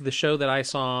 Mike, the show that I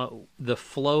saw, the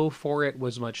flow for it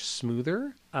was much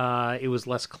smoother. It was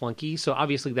less clunky. So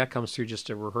obviously that comes through just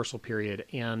a rehearsal period.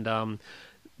 And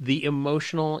the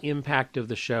emotional impact of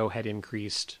the show had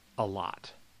increased a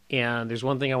lot. And there's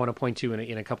one thing I want to point to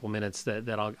in a couple minutes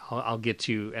that I'll get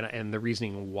to and the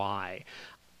reasoning why.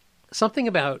 Something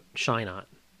about Shine On.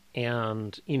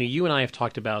 And, you and I have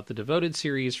talked about the Devoted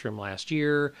series from last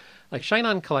year. Like, Shine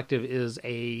On Collective is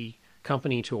a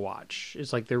company to watch.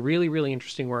 It's like they're really, really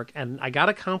interesting work. And I got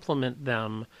to compliment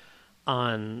them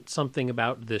on something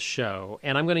about this show.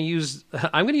 And I'm going to use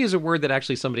a word that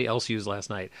actually somebody else used last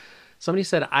night. Somebody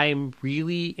said, I'm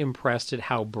really impressed at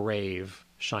how brave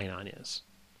Shine On is.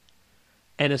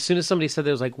 And as soon as somebody said that,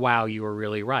 I was like, wow, you were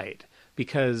really right.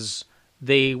 Because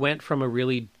they went from a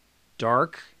really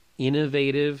dark,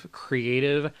 innovative,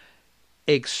 creative,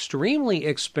 extremely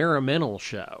experimental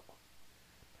show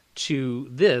to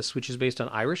this, which is based on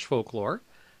Irish folklore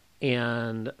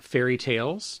and fairy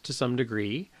tales to some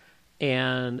degree.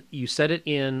 And you set it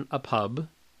in a pub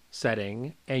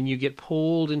setting and you get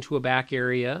pulled into a back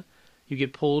area. You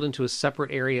get pulled into a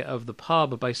separate area of the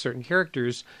pub by certain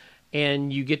characters.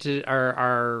 And you get to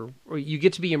you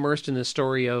get to be immersed in the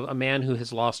story of a man who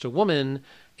has lost a woman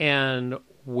and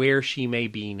where she may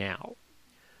be now.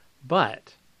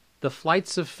 But the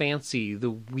flights of fancy, the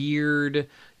weird,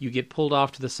 you get pulled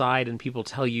off to the side and people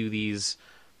tell you these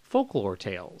folklore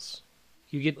tales.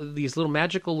 You get these little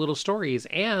magical little stories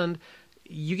and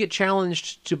you get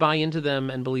challenged to buy into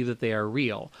them and believe that they are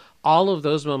real. All of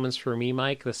those moments for me,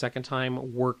 Mike, the second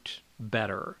time worked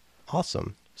better.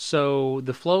 Awesome. So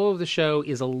the flow of the show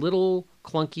is a little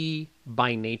clunky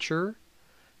by nature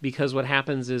because what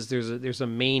happens is there's a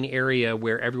main area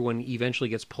where everyone eventually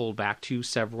gets pulled back to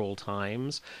several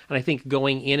times. And I think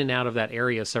going in and out of that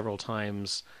area several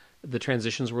times, the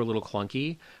transitions were a little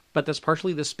clunky, but that's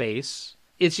partially the space.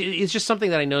 It's just something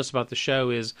that I noticed about the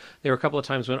show is there were a couple of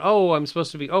times when, I'm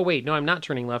supposed to be, wait, no, I'm not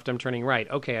turning left, I'm turning right.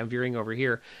 Okay, I'm veering over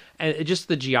here. And just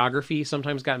the geography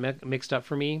sometimes got mixed up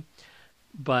for me.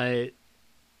 But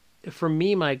for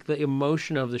me, Mike, the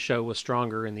emotion of the show was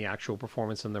stronger in the actual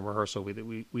performance than the rehearsal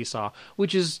that we saw,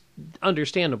 which is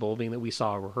understandable, being that we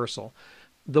saw a rehearsal.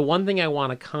 The one thing I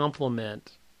want to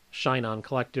compliment Shine On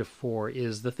Collective for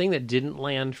is the thing that didn't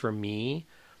land for me,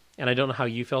 and I don't know how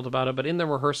you felt about it, but in the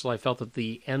rehearsal, I felt that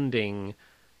the ending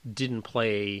didn't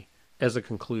play as a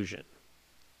conclusion.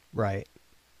 Right.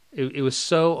 It was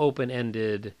so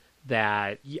open-ended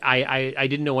that I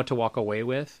didn't know what to walk away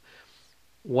with.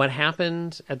 What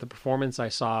happened at the performance I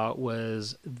saw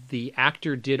was the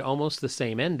actor did almost the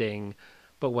same ending,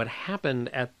 but what happened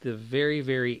at the very,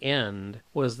 very end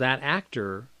was that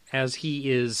actor, as he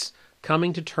is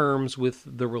coming to terms with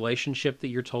the relationship that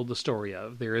you're told the story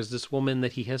of, there is this woman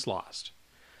that he has lost.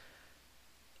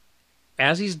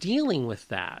 As he's dealing with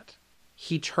that,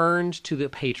 he turned to the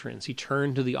patrons, he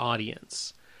turned to the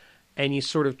audience, and he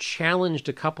sort of challenged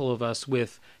a couple of us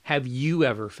with, have you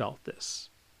ever felt this?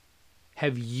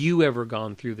 Have you ever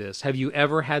gone through this? Have you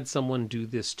ever had someone do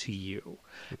this to you?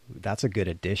 That's a good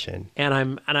addition. And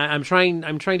I'm trying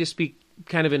to speak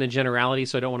kind of in a generality,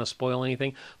 so I don't want to spoil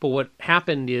anything. But what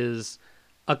happened is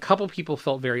a couple people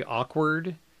felt very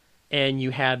awkward, and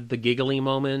you had the giggly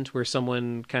moment where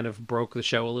someone kind of broke the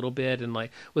show a little bit and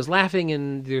like was laughing,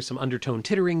 and there's some undertone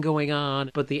tittering going on.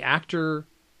 But the actor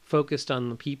focused on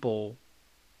the people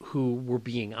who were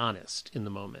being honest in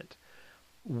the moment.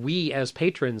 We as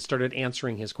patrons started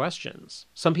answering his questions.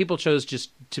 Some people chose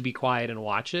just to be quiet and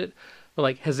watch it. But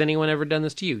like, has anyone ever done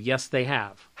this to you? Yes, they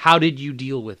have. How did you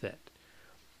deal with it?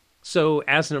 So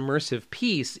as an immersive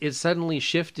piece, it suddenly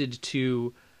shifted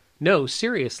to, no,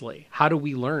 seriously, how do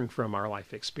we learn from our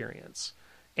life experience?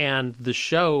 And the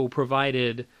show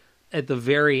provided, at the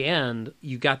very end,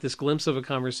 you got this glimpse of a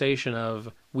conversation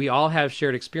of, we all have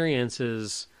shared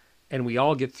experiences and we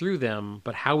all get through them,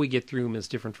 but how we get through them is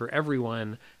different for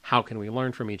everyone. How can we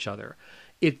learn from each other?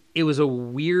 It was a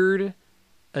weird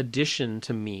addition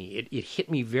to me. It hit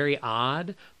me very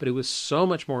odd, but it was so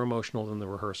much more emotional than the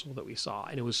rehearsal that we saw.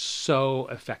 And it was so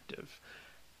effective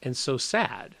and so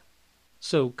sad.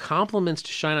 So compliments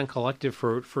to Shine On Collective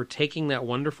for taking that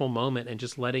wonderful moment and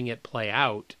just letting it play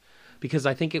out, because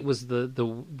I think it was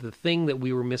the thing that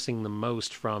we were missing the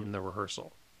most from the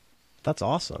rehearsal. That's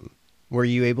awesome. Were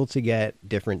you able to get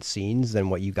different scenes than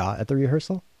what you got at the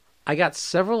rehearsal? I got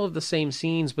several of the same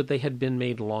scenes, but they had been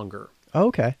made longer. Oh,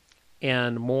 okay.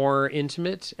 And more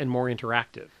intimate and more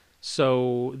interactive.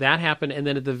 So that happened. And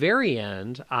then at the very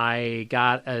end, I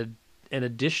got an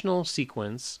additional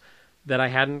sequence that I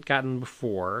hadn't gotten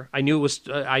before. I knew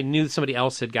somebody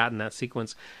else had gotten that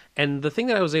sequence. And the thing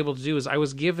that I was able to do is I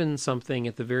was given something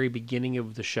at the very beginning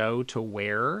of the show to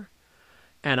wear,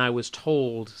 and I was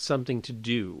told something to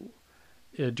do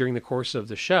during the course of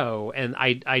the show. And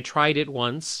I tried it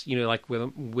once, like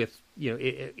with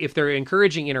if they're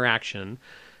encouraging interaction,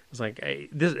 it's like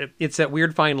it's that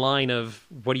weird fine line of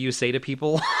what do you say to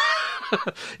people?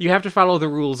 You have to follow the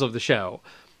rules of the show.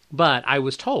 But I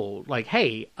was told, like,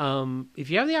 hey, if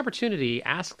you have the opportunity,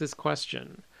 ask this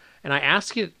question. And I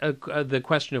asked it the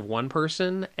question of one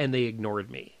person, and they ignored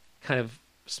me. Kind of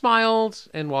smiled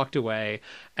and walked away.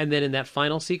 And then in that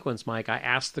final sequence, Mike, I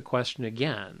asked the question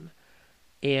again.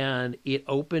 And it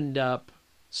opened up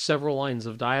several lines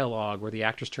of dialogue where the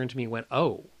actors turned to me and went,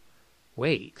 oh,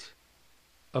 wait.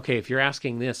 Okay, if you're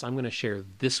asking this, I'm going to share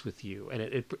this with you. And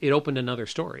it opened another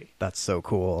story. That's so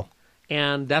cool.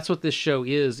 And that's what this show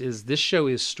is this show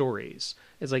is stories.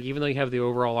 It's like, even though you have the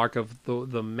overall arc of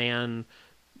the man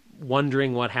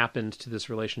wondering what happened to this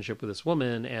relationship with this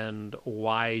woman and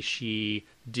why she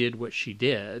did what she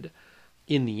did,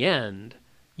 in the end,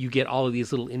 you get all of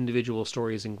these little individual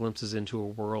stories and glimpses into a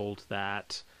world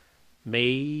that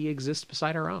may exist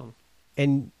beside our own.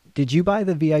 And did you buy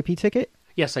the VIP ticket?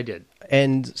 Yes, I did.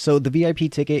 And so the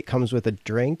VIP ticket comes with a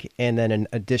drink and then an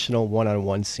additional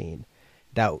one-on-one scene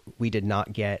that we did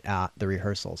not get at the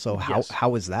rehearsal. So how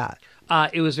was that?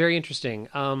 It was very interesting.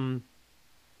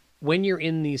 When you're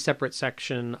in the separate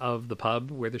section of the pub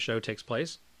where the show takes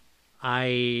place,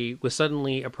 I was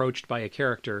suddenly approached by a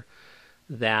character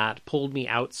that pulled me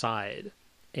outside,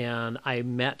 and I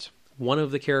met one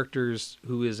of the characters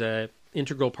who is a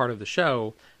integral part of the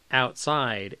show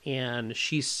outside, and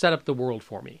she set up the world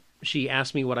for me. She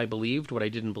asked me what I believed, what I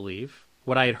didn't believe,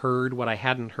 what I had heard, what I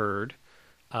hadn't heard,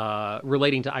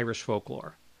 relating to Irish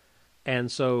folklore.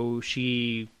 And so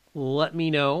she let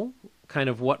me know kind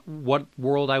of what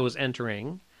world I was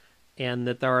entering, and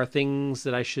that there are things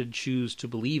that I should choose to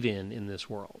believe in this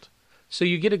world. So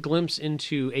you get a glimpse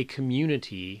into a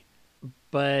community,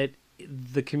 but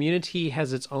the community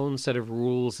has its own set of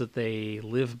rules that they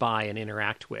live by and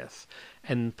interact with.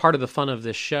 And part of the fun of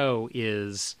this show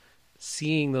is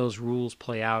seeing those rules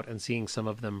play out and seeing some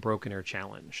of them broken or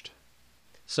challenged.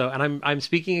 So, and I'm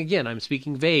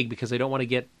speaking vague because I don't want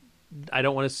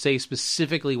to say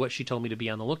specifically what she told me to be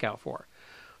on the lookout for.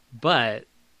 But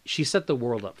she set the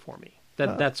world up for me.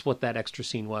 That's what that extra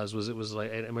scene was it was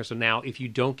like, so now if you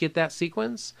don't get that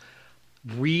sequence,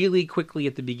 really quickly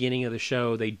at the beginning of the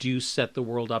show, they do set the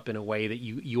world up in a way that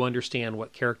you understand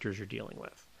what characters you're dealing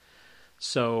with.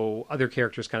 So other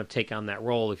characters kind of take on that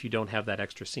role if you don't have that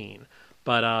extra scene.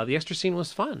 But the extra scene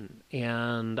was fun,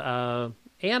 and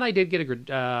I did get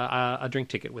a drink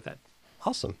ticket with that.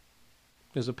 Awesome.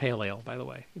 It was a pale ale, by the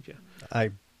way.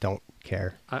 I don't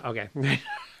care. Okay.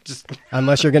 Just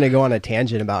unless you're going to go on a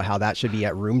tangent about how that should be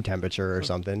at room temperature or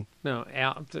something. No.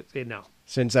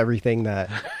 Since everything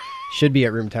that should be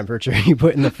at room temperature you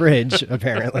put in the fridge,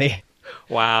 apparently.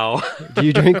 Wow. Do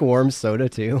you drink warm soda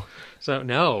too? So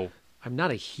no, I'm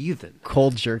not a heathen.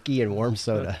 Cold jerky and warm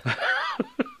soda.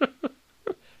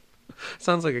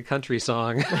 Sounds like a country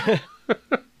song.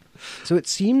 So it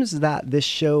seems that this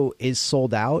show is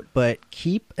sold out, but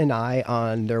keep an eye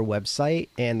on their website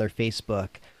and their Facebook.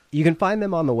 You can find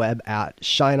them on the web at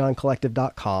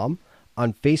shineoncollective.com,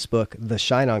 on Facebook, The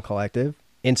Shine On Collective,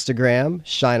 Instagram,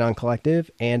 Shine On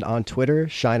Collective, and on Twitter,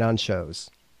 Shine On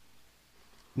Shows.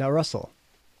 Now, Russell.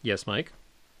 Yes, Mike?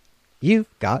 You've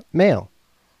got mail.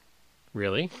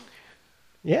 Really?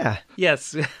 Yeah.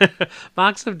 Yes.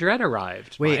 Box of Dread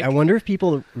arrived. Wait, Mike. I wonder if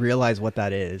people realize what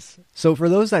that is. So for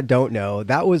those that don't know,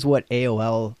 that was what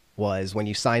AOL was when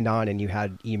you signed on and you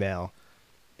had email.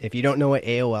 If you don't know what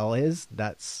AOL is,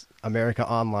 that's America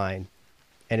Online.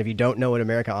 And if you don't know what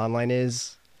America Online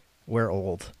is, we're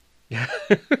old.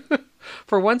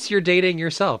 For once you're dating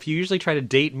yourself. You usually try to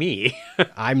date me.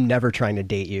 I'm never trying to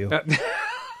date you.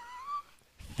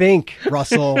 Think,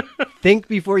 Russell. Think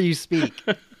before you speak.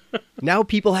 Now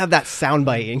people have that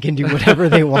soundbite and can do whatever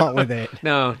they want with it.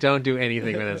 No, don't do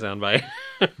anything with that soundbite.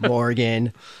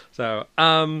 Morgan. So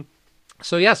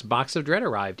yes, Box of Dread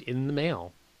arrived in the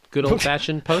mail. Good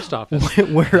old-fashioned post office.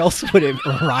 Where else would it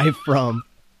arrive from?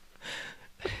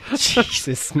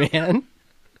 Jesus, man.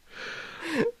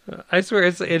 I swear,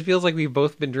 it feels like we've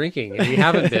both been drinking, and we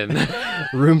haven't been.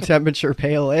 Room temperature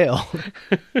pale ale.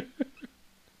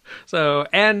 So,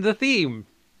 and the theme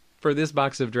for this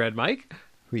Box of Dread, Mike?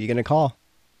 Who are you going to call?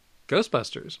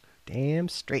 Ghostbusters. Damn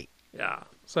straight. Yeah.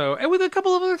 So, and with a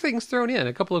couple of other things thrown in,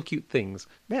 a couple of cute things.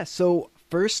 Yeah, so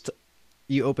first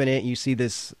you open it, you see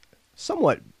this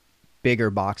somewhat bigger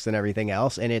box than everything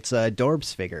else, and it's a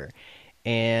Dorbs figure.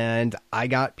 And I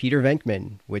got Peter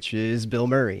Venkman, which is Bill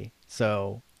Murray.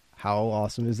 So how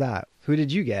awesome is that? Who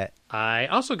did you get? I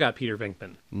also got Peter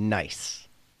Venkman. Nice.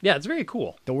 Yeah, it's very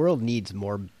cool. The world needs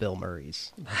more Bill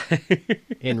Murrays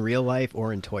in real life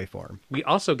or in toy form. We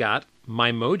also got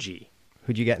Mimoji.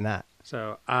 Who'd you get in that?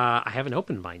 So I haven't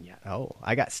opened mine yet. Oh,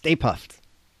 I got Stay Puffed.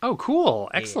 Oh,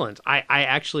 cool. Excellent. I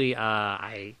actually,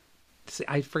 I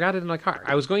forgot it in my car.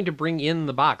 I was going to bring in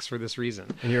the box for this reason.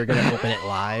 And you're going to open it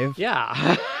live?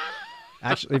 Yeah.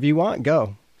 Actually, if you want,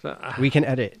 go. So, We can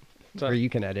edit. Or you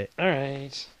can edit. all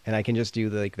right. And I can just do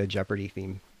the Jeopardy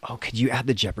theme. Oh, could you add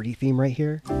the Jeopardy theme right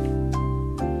here?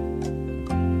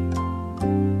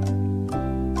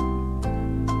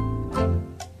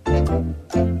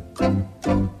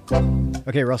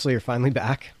 Okay, Russell, you're finally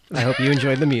back. I hope you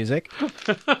enjoyed the music.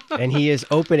 And he is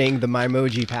opening the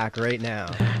Mimoji pack right now.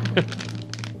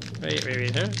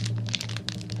 Wait. Huh?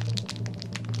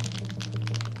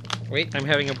 Wait, I'm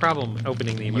having a problem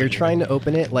opening the emoji. You're trying to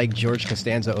open it like George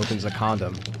Costanza opens a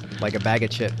condom, like a bag of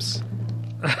chips.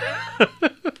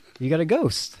 You got a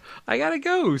ghost. I got a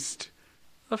ghost.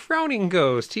 A frowning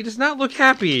ghost. He does not look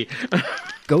happy.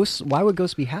 Ghosts, why would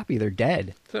ghosts be happy? They're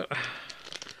dead. So,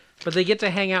 but they get to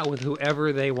hang out with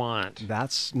whoever they want.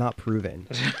 That's not proven.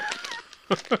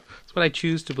 That's what I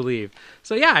choose to believe.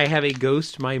 So yeah, I have a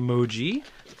ghost Mimoji.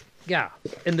 Yeah,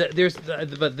 and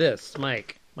but this,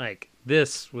 Mike,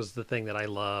 this was the thing that I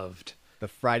loved. The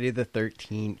Friday the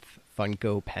 13th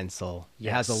Funko pencil. It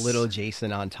has a Yes. little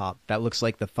Jason on top. That looks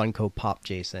like the Funko Pop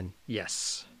Jason.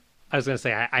 Yes. I was going to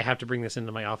say, I have to bring this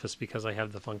into my office because I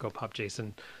have the Funko Pop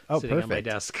Jason Oh, sitting on my perfect.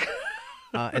 desk.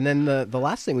 And then the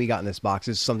last thing we got in this box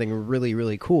is something really,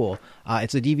 really cool.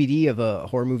 It's a DVD of a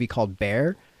horror movie called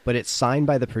Bear, but it's signed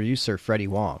by the producer, Freddie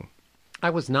Wong. I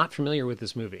was not familiar with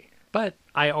this movie, but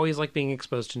I always like being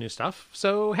exposed to new stuff.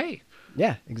 So, hey,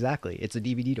 Yeah, exactly. It's a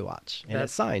DVD to watch, and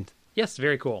it's signed. yes,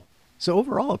 very cool. So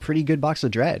overall, a pretty good box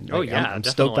of Dread. Oh, yeah, I'm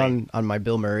stoked definitely. on my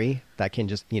Bill Murray that can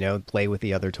just, play with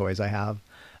the other toys I have.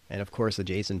 And of course, the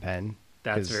Jason pen.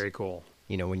 That's 'cause, very cool.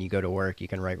 when you go to work, you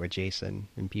can write with Jason,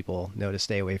 and people know to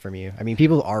stay away from you. I mean,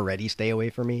 people already stay away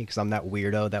from me because I'm that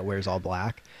weirdo that wears all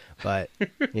black. But,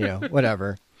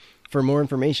 whatever. For more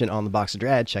information on the Box of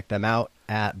Dread, check them out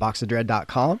at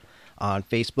boxofdread.com, on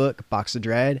Facebook, Box of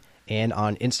Dread, and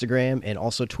on Instagram and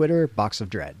also Twitter, Box of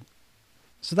Dread.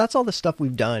 So that's all the stuff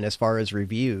we've done as far as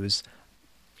reviews.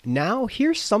 Now,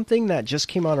 here's something that just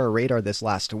came on our radar this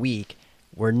last week.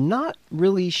 We're not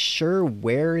really sure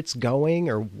where it's going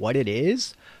or what it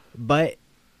is, but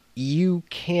you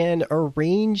can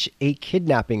arrange a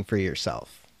kidnapping for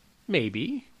yourself.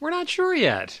 Maybe. We're not sure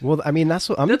yet. Well, I mean, that's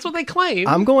what they claim.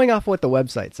 I'm going off what the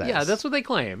website says. Yeah, that's what they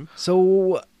claim.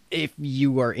 So if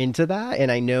you are into that,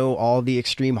 and I know all the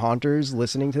extreme haunters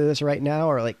listening to this right now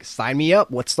are like, sign me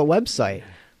up. What's the website?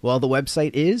 Well, the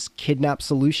website is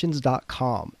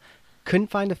kidnapsolutions.com. Couldn't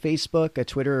find a Facebook, a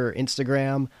Twitter, or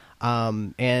Instagram.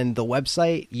 And the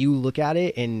website, you look at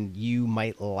it and you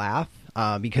might laugh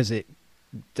because it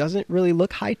doesn't really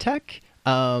look high tech.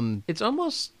 It's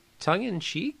almost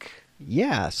tongue-in-cheek.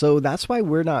 Yeah, so that's why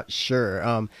we're not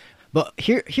sure. But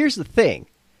here's the thing.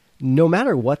 No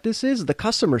matter what this is, the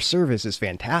customer service is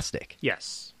fantastic.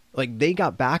 Yes. Like, they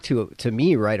got back to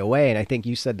me right away, and I think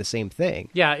you said the same thing.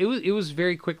 Yeah, it was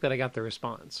very quick that I got the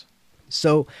response.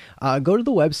 So go to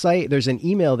the website. There's an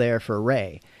email there for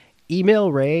Ray.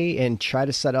 Email Ray and try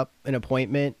to set up an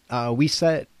appointment. We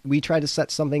tried to set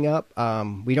something up.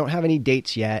 We don't have any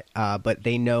dates yet, but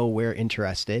they know we're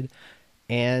interested.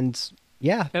 And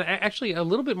yeah, And actually, a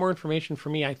little bit more information for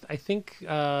me. I think,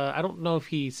 I don't know if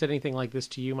he said anything like this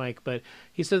to you, Mike, but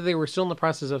he said they were still in the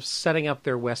process of setting up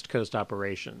their West Coast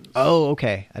operations. Oh,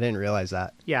 okay. I didn't realize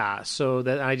that. Yeah, so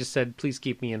that I just said, please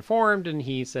keep me informed, and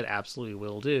he said, absolutely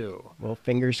will do. Well,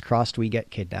 fingers crossed we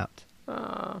get kidnapped.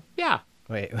 Yeah.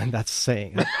 Wait, that's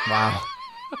saying, wow,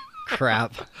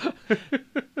 crap.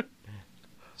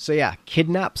 So yeah,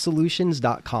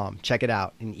 kidnapsolutions.com. Check it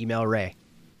out and email Ray.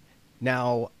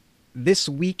 Now, this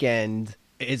weekend,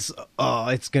 it's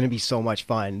going to be so much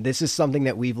fun. This is something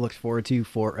that we've looked forward to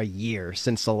for a year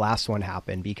since the last one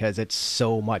happened because it's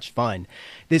so much fun.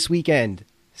 This weekend,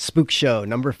 Spook Show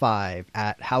number 5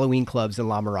 at Halloween Clubs in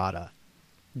La Mirada.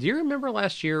 Do you remember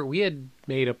last year we had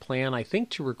made a plan, I think,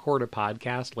 to record a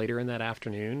podcast later in that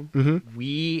afternoon? Mm-hmm.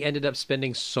 We ended up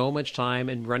spending so much time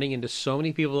and running into so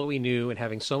many people that we knew and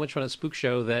having so much fun at Spook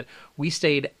Show that we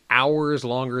stayed hours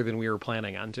longer than we were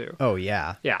planning on to. Oh,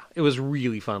 yeah. Yeah, it was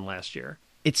really fun last year.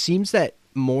 It seems that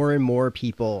more and more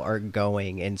people are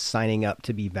going and signing up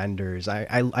to be vendors.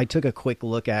 I took a quick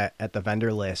look at the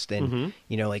vendor list and,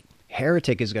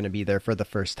 Heretic is going to be there for the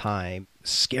first time.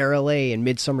 Scare LA and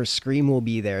Midsummer Scream will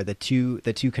be there. The two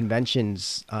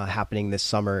conventions happening this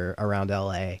summer around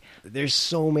LA. There's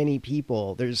so many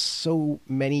people. There's so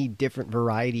many different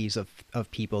varieties of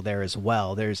people there as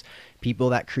well. There's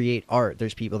people that create art.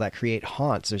 There's people that create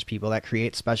haunts. There's people that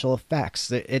create special effects.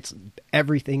 It's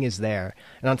everything is there.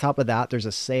 And on top of that, there's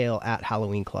a sale at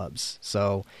Halloween clubs.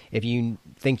 So if you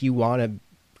think you want a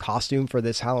costume for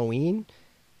this Halloween,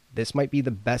 this might be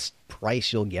the best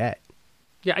price you'll get.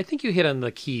 Yeah, I think you hit on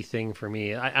the key thing for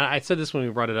me. I said this when we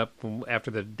brought it up after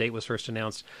the date was first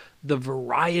announced. The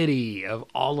variety of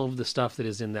all of the stuff that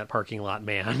is in that parking lot,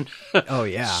 man. Oh,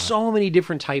 yeah. So many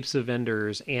different types of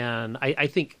vendors, and I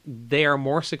think they are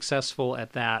more successful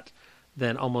at that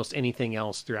than almost anything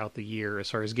else throughout the year as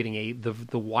far as getting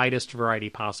the widest variety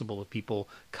possible of people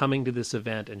coming to this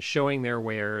event and showing their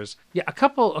wares. Yeah, a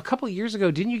couple years ago,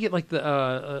 didn't you get like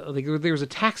there was a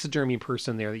taxidermy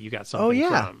person there that you got something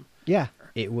from? Yeah.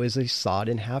 It was a sawed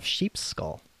in half sheep's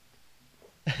skull.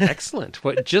 Excellent.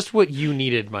 What you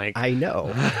needed, Mike. I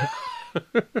know.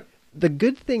 The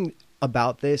good thing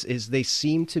about this is they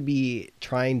seem to be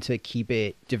trying to keep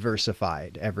it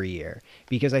diversified every year,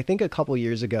 because I think a couple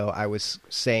years ago I was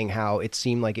saying how it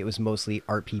seemed like it was mostly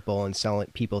art people and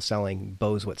people selling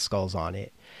bows with skulls on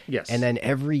it. Yes. And then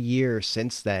every year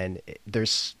since then,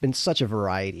 there's been such a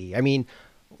variety. I mean,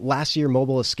 last year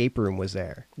Mobile Escape Room was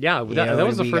there. Yeah, that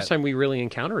was the first time we really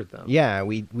encountered them. Yeah,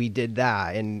 we did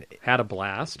that and had a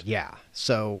blast. Yeah.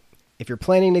 So if you're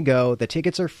planning to go, the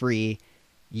tickets are free.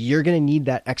 You're going to need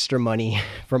that extra money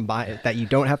from that you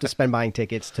don't have to spend buying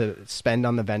tickets to spend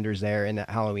on the vendors there and at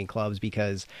Halloween clubs,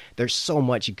 because there's so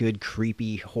much good,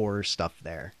 creepy horror stuff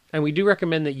there. And we do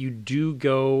recommend that you do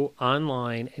go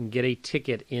online and get a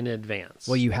ticket in advance.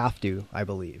 Well, you have to, I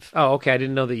believe. Oh, okay. I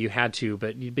didn't know that you had to,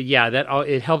 but yeah,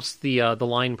 it helps the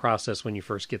line process when you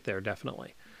first get there,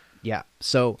 definitely. Yeah.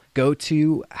 So go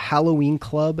to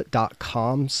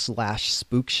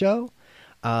halloweenclub.com/spookshow.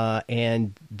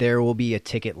 And there will be a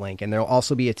ticket link, and there will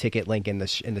also be a ticket link in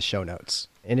the show notes.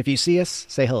 And if you see us,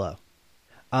 say hello.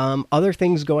 Other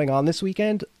things going on this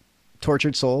weekend: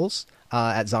 Tortured Souls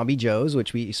at Zombie Joe's,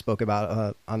 which we spoke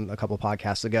about on a couple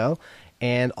podcasts ago,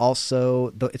 and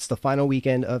also it's the final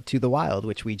weekend of To the Wild,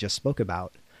 which we just spoke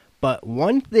about. But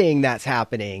one thing that's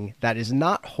happening that is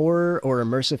not horror or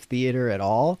immersive theater at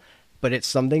all, but it's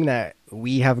something that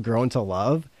we have grown to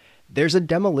love. There's a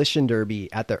demolition derby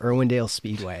at the Irwindale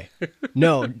Speedway.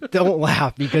 No, don't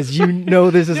laugh, because you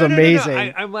know this is amazing.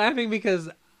 No. I'm laughing because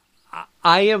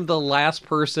I am the last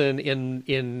person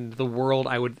in the world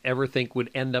I would ever think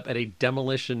would end up at a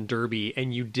demolition derby,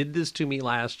 and you did this to me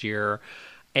last year,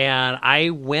 and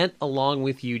I went along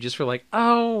with you just for like,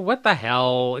 oh, what the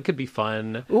hell? It could be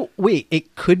fun. Oh, wait,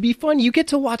 it could be fun? You get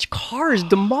to watch cars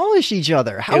demolish each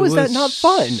other. How is that not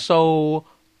fun? So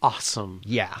awesome.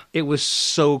 Yeah. It was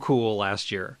so cool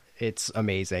last year. It's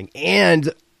amazing.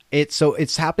 And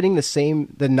it's happening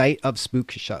the night of Spook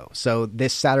Show. So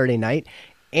this Saturday night.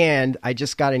 And I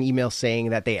just got an email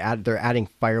saying that they're adding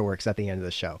fireworks at the end of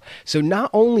the show. So not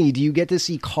only do you get to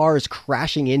see cars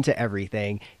crashing into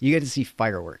everything, you get to see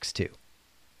fireworks too.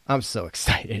 I'm so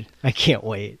excited. I can't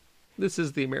wait. This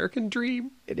is the American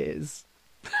dream. It is.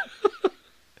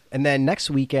 And then next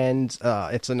weekend,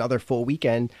 it's another full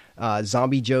weekend.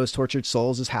 Zombie Joe's Tortured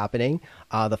Souls is happening.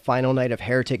 The final night of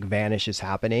Heretic Vanish is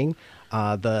happening.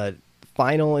 The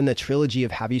final in the trilogy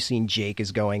of Have You Seen Jake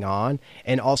is going on.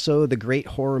 And also the Great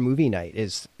Horror Movie Night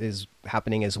is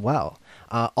happening as well.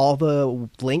 All the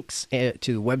links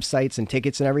to websites and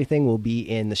tickets and everything will be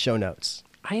in the show notes.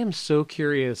 I am so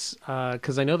curious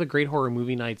because I know the Great Horror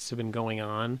Movie Nights have been going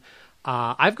on.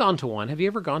 I've gone to one. Have you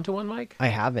ever gone to one, Mike? I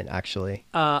haven't, actually.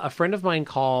 A friend of mine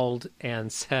called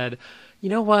and said, you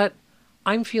know what?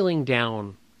 I'm feeling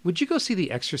down. Would you go see The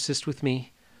Exorcist with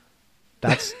me?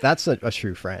 That's a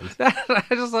true friend. I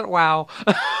just thought, wow,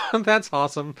 that's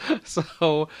awesome.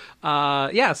 So,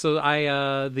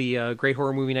 the Great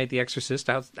Horror Movie Night, The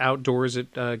Exorcist, outdoors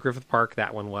at Griffith Park,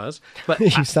 that one was. But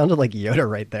you sounded like Yoda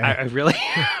right there. I really...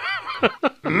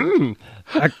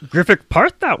 At Griffith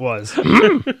Park, that was.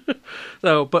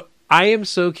 So, but I am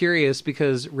so curious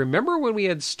because remember when we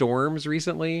had storms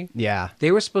recently? Yeah. They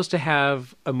were supposed to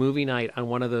have a movie night on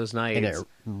one of those nights. And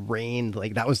rained.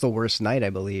 Like, that was the worst night, I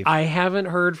believe. I haven't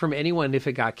heard from anyone if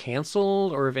it got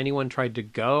canceled or if anyone tried to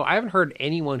go. I haven't heard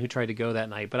anyone who tried to go that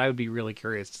night, but I would be really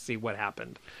curious to see what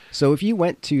happened. So if you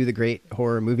went to the Great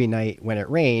Horror Movie Night when it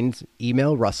rained,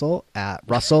 email Russell at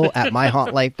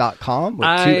myhauntlife.com with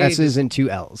 2 S's and 2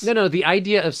 L's. No, the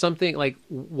idea of something like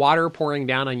water pouring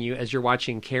down on you as you're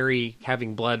watching Carrie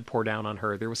having blood pour down on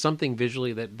her, there was something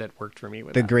visually that worked for me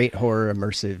with The that. Great Horror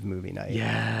Immersive Movie Night.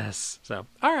 Yes. So,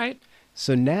 all right.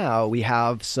 So now we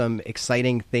have some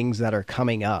exciting things that are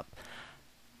coming up.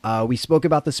 We spoke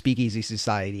about the Speakeasy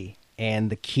Society and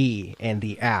the Key and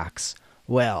the Axe.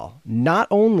 Well, not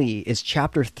only is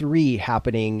Chapter 3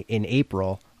 happening in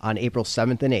April, on April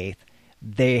 7th and 8th,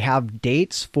 they have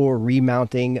dates for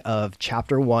remounting of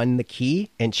Chapter 1, the Key,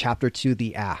 and Chapter 2,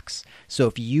 the Axe. So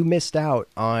if you missed out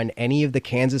on any of the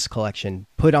Kansas collection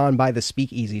put on by the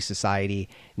Speakeasy Society,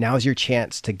 now's your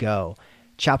chance to go.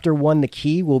 Chapter 1, the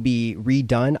Key, will be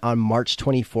redone on March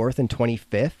 24th and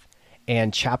 25th,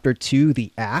 and Chapter 2,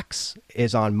 the Axe,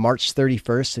 is on March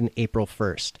 31st and April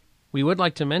 1st. We would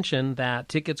like to mention that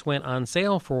tickets went on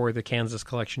sale for the Kansas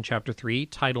Collection Chapter 3,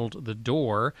 titled The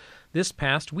Door, this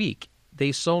past week.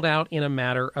 They sold out in a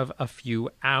matter of a few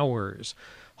hours.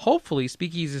 Hopefully,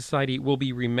 Speakeasy Society will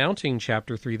be remounting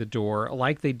Chapter 3, The Door,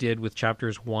 like they did with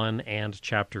Chapters 1 and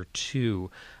Chapter 2.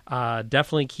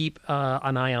 Definitely keep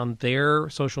an eye on their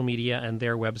social media and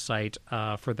their website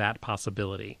for that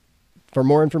possibility. For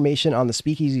more information on the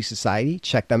Speakeasy Society,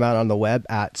 check them out on the web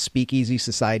at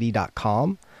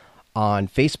speakeasysociety.com, on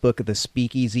Facebook, the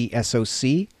Speakeasy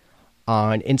SOC,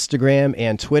 on Instagram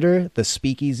and Twitter, the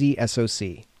Speakeasy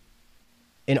SOC.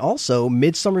 And also,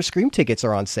 Midsummer Scream tickets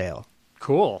are on sale.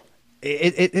 Cool.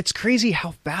 It's crazy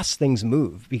how fast things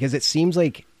move, because it seems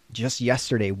like just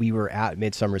yesterday we were at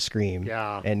Midsummer Scream.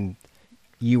 Yeah. And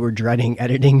you were dreading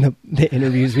editing the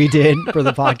interviews we did for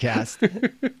the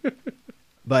podcast.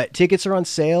 But tickets are on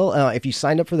sale. If you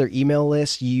signed up for their email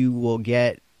list, you will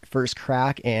get first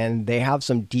crack, and they have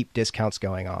some deep discounts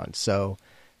going on. So,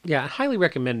 yeah, I highly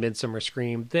recommend Midsummer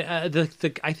Scream. I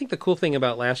think the cool thing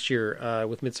about last year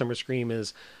with Midsummer Scream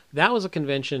is that was a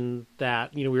convention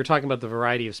that, we were talking about the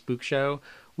variety of spook show.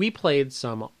 We played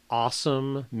some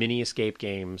awesome mini escape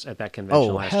games at that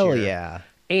convention last year. Oh, hell yeah.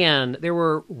 And there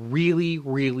were really,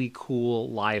 really cool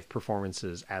live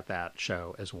performances at that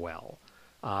show as well.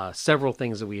 Several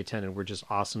things that we attended were just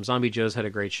awesome. Zombie Joe's had a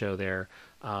great show there.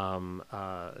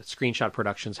 Screenshot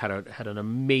Productions had an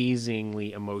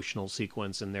amazingly emotional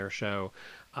sequence in their show.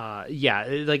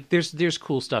 There's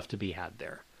cool stuff to be had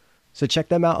there. So check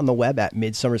them out on the web at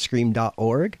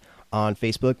midsummerscream.org, on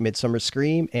Facebook, Midsummer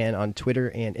Scream, and on Twitter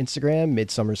and Instagram,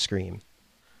 Midsummer Scream.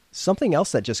 Something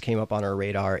else that just came up on our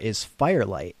radar is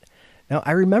Firelight. Now,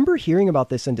 I remember hearing about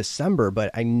this in December,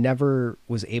 but I never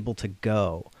was able to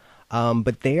go.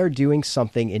 But they are doing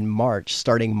something in March,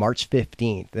 starting March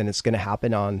 15th, and it's going to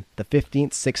happen on the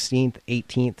 15th, 16th,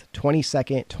 18th,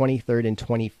 22nd, 23rd, and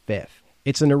 25th.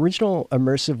 It's an original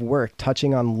immersive work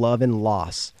touching on love and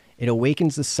loss. It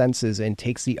awakens the senses and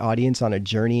takes the audience on a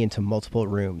journey into multiple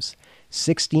rooms.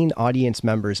 16 audience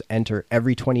members enter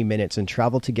every 20 minutes and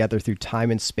travel together through time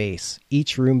and space,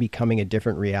 each room becoming a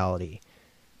different reality.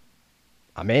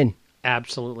 I'm in.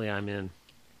 Absolutely, I'm in.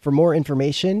 For more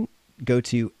information, go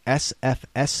to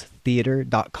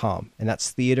sfstheater.com, and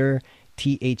that's theater,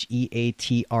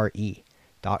 theatre.com.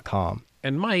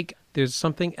 And Mike, there's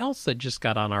something else that just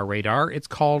got on our radar. It's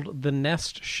called The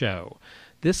Nest Show.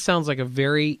 This sounds like a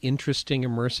very interesting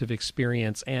immersive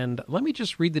experience, and let me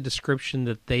just read the description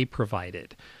that they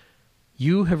provided.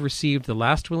 You have received the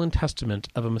last will and testament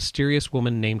of a mysterious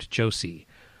woman named Josie.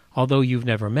 Although you've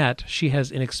never met, she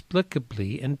has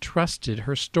inexplicably entrusted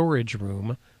her storage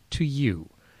room to you.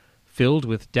 Filled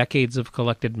with decades of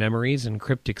collected memories and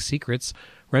cryptic secrets,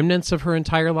 remnants of her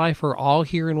entire life are all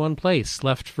here in one place,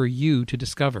 left for you to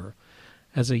discover.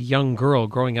 As a young girl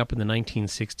growing up in the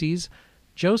 1960s,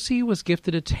 Josie was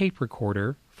gifted a tape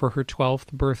recorder for her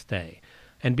 12th birthday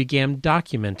and began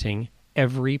documenting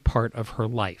every part of her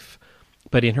life.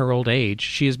 But in her old age,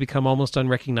 she has become almost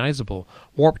unrecognizable,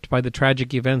 warped by the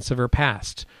tragic events of her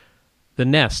past. The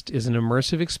Nest is an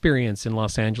immersive experience in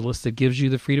Los Angeles that gives you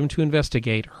the freedom to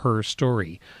investigate her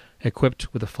story.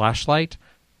 Equipped with a flashlight,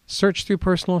 search through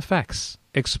personal effects,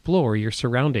 explore your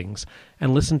surroundings,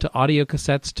 and listen to audio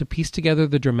cassettes to piece together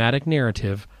the dramatic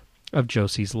narrative of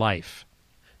Josie's life.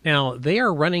 Now, they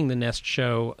are running the Nest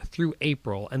Show through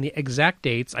April, and the exact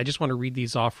dates, I just want to read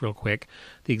these off real quick.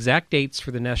 The exact dates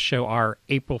for the Nest Show are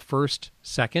April 1st,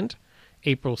 2nd,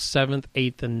 April 7th,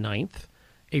 8th, and 9th,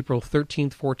 April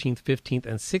 13th, 14th, 15th,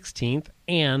 and 16th,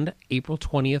 and April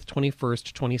 20th,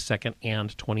 21st, 22nd,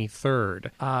 and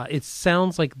 23rd. It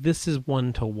sounds like this is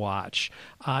one to watch.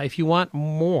 If you want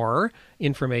more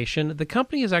information, the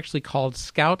company is actually called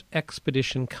Scout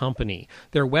Expedition Company.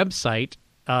 Their website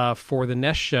for the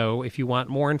Nest Show, if you want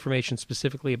more information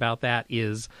specifically about that,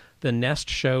 is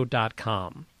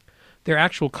thenestshow.com. Their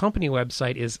actual company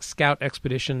website is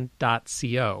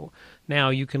scoutexpedition.co. Now,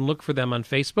 you can look for them on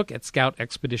Facebook at Scout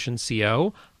Expedition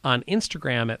CO, on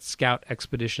Instagram at Scout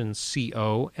Expedition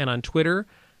CO, and on Twitter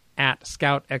at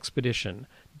Scout Expedition.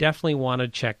 Definitely want to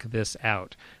check this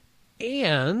out.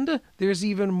 And there's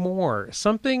even more.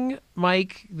 Something,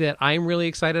 Mike, that I'm really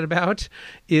excited about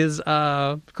is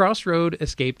Crossroad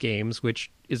Escape Games,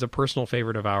 which is a personal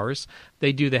favorite of ours.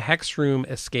 They do the Hex Room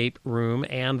Escape Room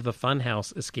and the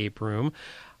Funhouse Escape Room.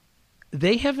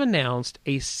 They have announced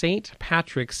a St.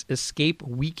 Patrick's Escape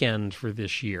Weekend for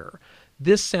this year.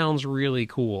 This sounds really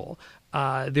cool.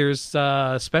 There's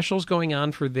specials going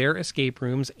on for their escape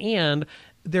rooms, and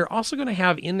they're also going to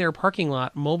have in their parking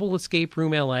lot Mobile Escape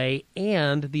Room LA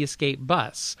and the Escape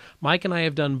Bus. Mike and I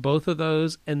have done both of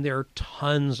those, and they're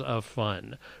tons of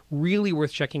fun. Really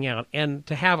worth checking out. And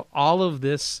to have all of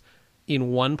this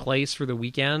in one place for the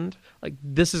weekend, like,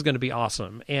 this is going to be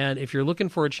awesome. And if you're looking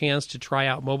for a chance to try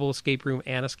out Mobile Escape Room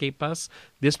and Escape Bus,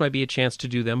 this might be a chance to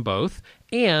do them both.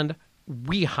 And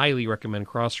we highly recommend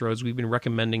Crossroads. We've been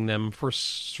recommending them for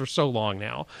so long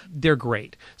now. They're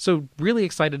great. So really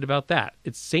excited about that.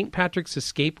 It's St. Patrick's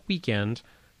Escape Weekend.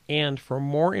 And for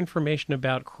more information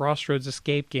about Crossroads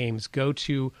Escape Games, go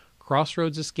to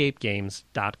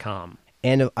crossroadsescapegames.com.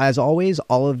 And as always,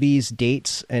 all of these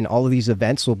dates and all of these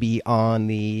events will be on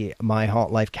the My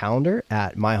Haunt Life calendar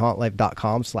at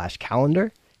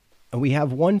myhauntlife.com/calendar. And we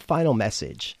have one final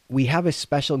message. We have a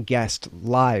special guest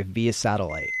live via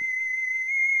satellite.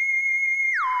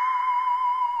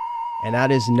 And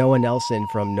that is Noah Nelson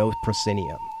from No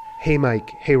Proscenium. Hey Mike,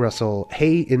 hey Russell,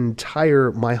 hey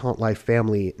entire My Haunt Life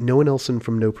family. Noah Nelson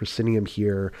from No Proscenium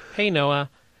here. Hey Noah.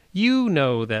 You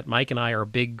know that Mike and I are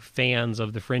big fans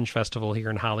of the Fringe Festival here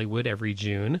in Hollywood every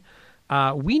June.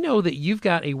 We know that you've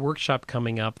got a workshop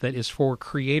coming up that is for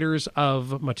creators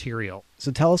of material.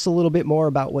 So tell us a little bit more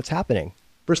about what's happening.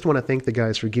 First, I want to thank the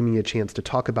guys for giving me a chance to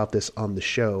talk about this on the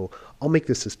show. I'll make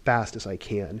this as fast as I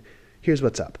can. Here's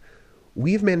what's up.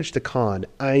 We've managed to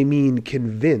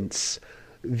convince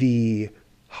the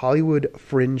Hollywood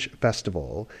Fringe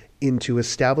Festival into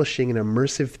establishing an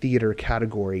immersive theater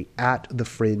category at the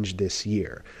Fringe this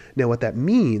year. Now, what that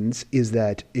means is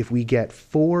that if we get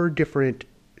 4 different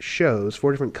shows,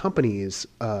 4 different companies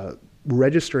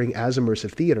registering as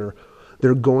immersive theater,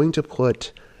 they're going to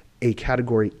put a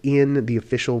category in the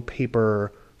official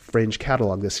paper Fringe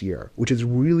catalog this year, which is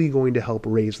really going to help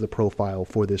raise the profile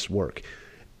for this work.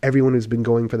 Everyone who's been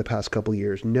going for the past couple of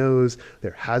years knows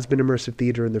there has been immersive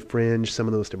theater in the Fringe. Some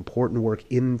of the most important work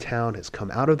in town has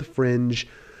come out of the Fringe.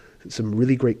 Some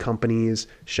really great companies,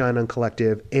 Shine On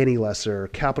Collective, Annie Lesser,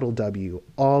 Capital W,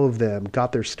 all of them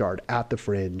got their start at the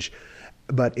Fringe.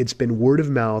 But it's been word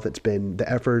of mouth. It's been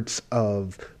the efforts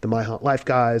of the My Haunt Life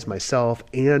guys, myself,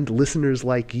 and listeners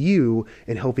like you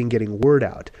in helping getting word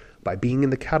out. By being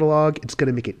in the catalog, it's going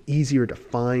to make it easier to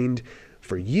find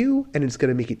for you, and it's going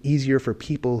to make it easier for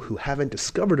people who haven't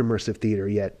discovered immersive theater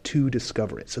yet to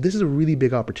discover it. So this is a really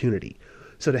big opportunity.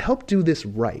 So to help do this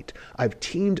right, I've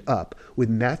teamed up with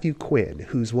Matthew Quinn,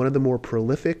 who's one of the more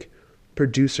prolific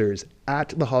producers at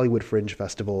the Hollywood Fringe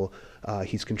Festival.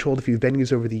 He's controlled a few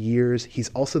venues over the years. He's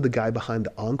also the guy behind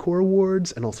the Encore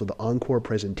Awards and also the Encore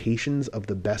presentations of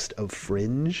the Best of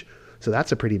Fringe. So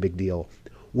that's a pretty big deal.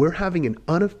 We're having an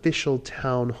unofficial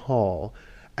town hall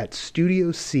at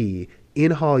Studio C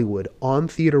in Hollywood on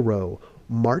Theater Row,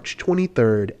 March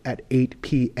 23rd at 8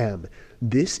 p.m.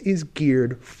 This is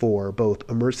geared for both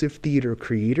immersive theater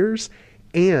creators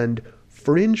and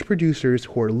Fringe producers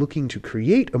who are looking to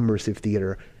create immersive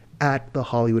theater at the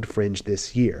Hollywood Fringe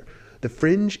this year. The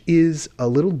Fringe is a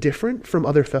little different from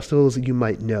other festivals that you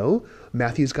might know.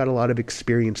 Matthew's got a lot of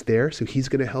experience there, so he's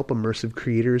going to help immersive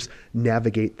creators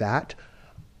navigate that.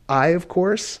 I, of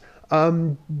course,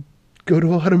 go to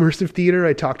a lot of immersive theater.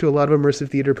 I talk to a lot of immersive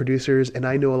theater producers, and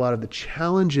I know a lot of the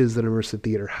challenges that immersive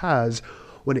theater has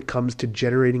when it comes to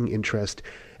generating interest,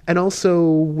 and also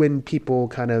when people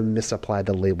kind of misapply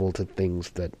the label to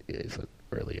things that isn't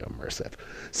really immersive.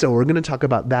 So we're going to talk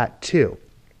about that too.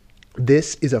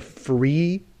 This is a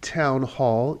free town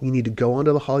hall. You need to go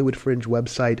onto the Hollywood Fringe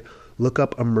website, look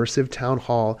up Immersive Town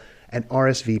Hall, and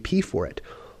RSVP for it.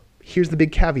 Here's the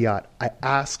big caveat. I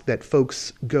ask that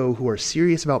folks go who are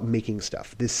serious about making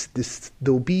stuff.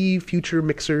 There'll be future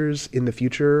mixers in the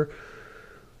future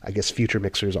I guess future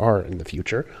mixers are in the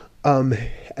future. And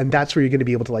that's where you're going to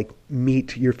be able to like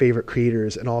meet your favorite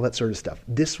creators and all that sort of stuff.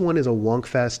 This one is a wonk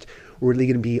fest. We're really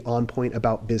going to be on point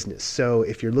about business. So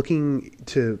if you're looking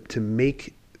to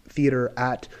make theater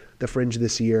at the Fringe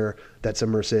this year that's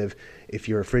immersive, if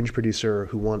you're a Fringe producer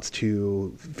who wants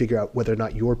to figure out whether or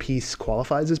not your piece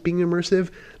qualifies as being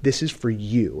immersive, this is for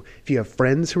you. If you have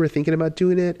friends who are thinking about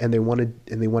doing it and they want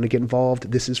to get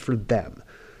involved, this is for them.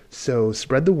 So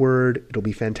spread the word. It'll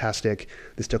be fantastic.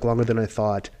 This took longer than I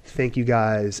thought. Thank you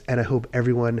guys. And I hope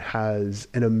everyone has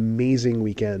an amazing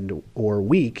weekend or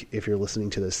week if you're listening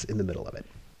to this in the middle of it.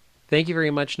 Thank you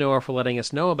very much, Noah, for letting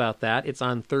us know about that. It's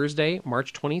on Thursday,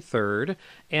 March 23rd.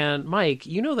 And Mike,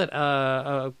 you know that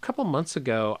a couple months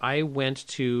ago, I went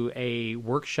to a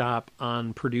workshop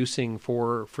on producing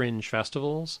for Fringe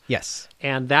festivals. Yes.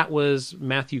 And that was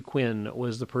Matthew Quinn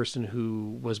was the person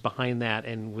who was behind that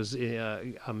and was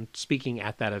speaking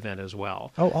at that event as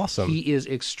well. Oh, awesome. He is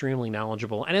extremely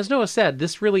knowledgeable. And as Noah said,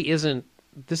 this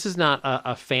is not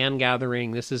a fan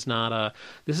gathering. This is a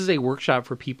workshop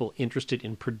for people interested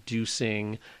in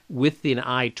producing with an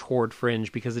eye toward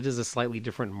Fringe, because it is a slightly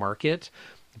different market.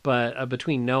 But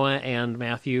between Noah and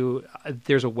Matthew,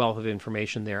 there's a wealth of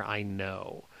information there, I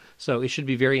know. So it should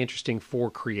be very interesting for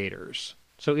creators.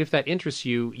 So if that interests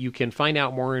you, you can find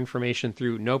out more information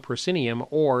through No Proscenium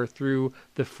or through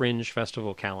the Fringe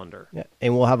Festival calendar. Yeah,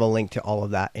 and we'll have a link to all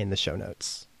of that in the show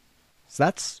notes. So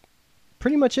that's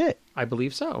pretty much it. I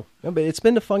believe so. No, but it's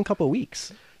been a fun couple of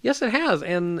weeks. Yes, it has.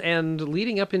 And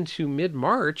leading up into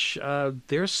mid-March,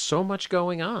 there's so much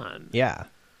going on. Yeah.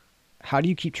 How do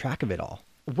you keep track of it all?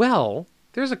 Well,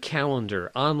 there's a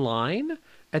calendar online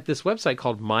at this website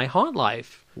called My Haunt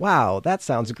Life. Wow, that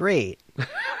sounds great.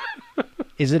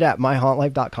 Is it at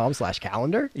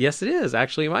myhauntlife.com/calendar? Yes, it is,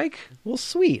 actually, Mike. Well,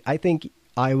 sweet. I think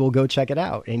I will go check it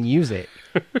out and use it.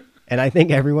 And I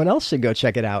think everyone else should go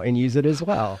check it out and use it as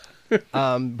well.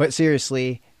 But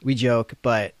seriously, we joke,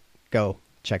 but go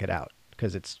check it out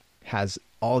because it has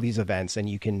all these events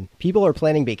and people are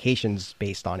planning vacations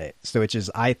based on it. So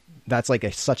that's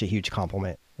like such a huge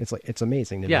compliment. It's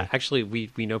amazing to me. Yeah, actually,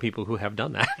 we know people who have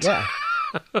done that. Yeah.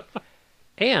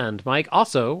 And Mike,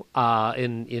 also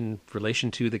in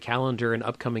relation to the calendar and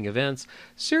upcoming events,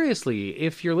 seriously,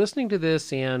 if you're listening to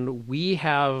this and we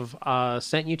have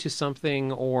sent you to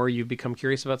something or you've become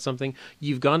curious about something,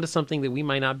 you've gone to something that we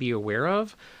might not be aware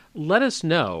of, let us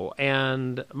know.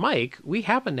 And Mike, we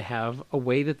happen to have a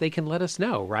way that they can let us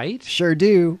know, right? Sure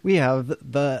do. We have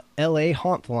the LA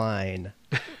Haunt Line.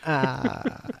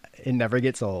 It never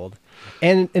gets old.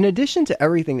 And in addition to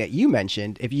everything that you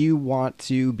mentioned, if you want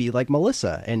to be like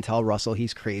Melissa and tell Russell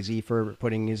he's crazy for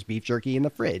putting his beef jerky in the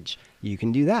fridge, you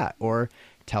can do that. Or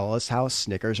tell us how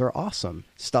Snickers are awesome.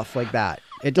 Stuff like that.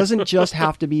 It doesn't just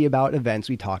have to be about events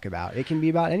we talk about. It can be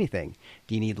about anything.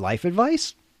 Do you need life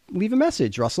advice? Leave a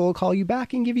message. Russell will call you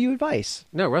back and give you advice.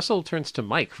 No, Russell turns to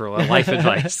Mike for life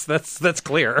advice. That's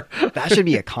clear. That should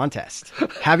be a contest.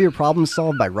 Have your problems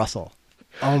solved by Russell.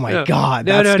 Oh my God,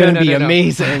 that's going to be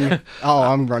amazing. Oh,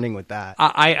 I'm running with that.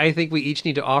 I think we each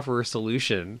need to offer a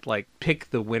solution, like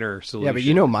pick the winner solution. Yeah, but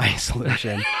you know my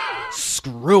solution.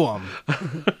 Screw them.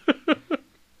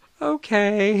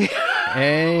 Okay.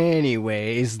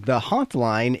 Anyways, the Haunt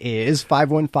Line is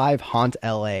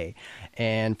 515-HAUNT-LA.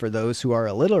 And for those who are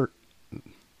a little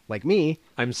like me.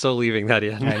 I'm so leaving that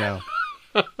in. I know.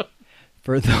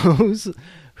 For those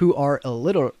who are a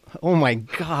little. Oh my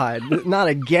God, not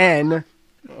again.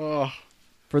 Oh.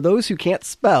 For those who can't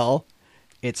spell,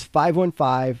 it's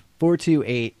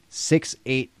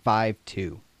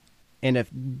 515-428-6852. And if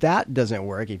that doesn't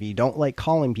work, if you don't like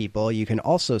calling people, you can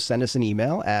also send us an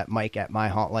email at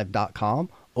mike@myhauntlife.com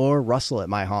or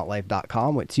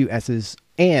russell@myhauntlife.com with 2 S's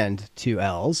and 2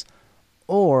 L's.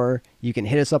 Or you can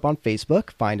hit us up on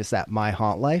Facebook, find us at My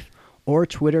Haunt Life, or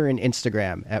Twitter and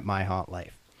Instagram at My Haunt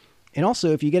Life. And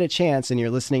also, if you get a chance and you're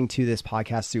listening to this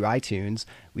podcast through iTunes,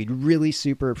 we'd really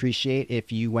super appreciate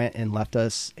if you went and left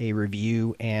us a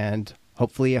review and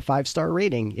hopefully a 5-star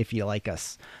rating if you like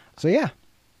us. So yeah,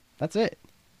 that's it.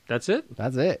 That's it?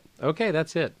 That's it. Okay,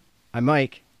 that's it. I'm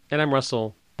Mike. And I'm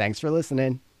Russell. Thanks for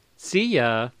listening. See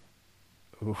ya.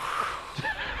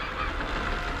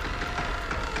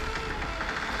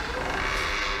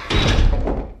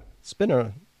 It's been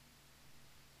a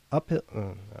uphill.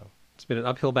 Oh, no. It's been an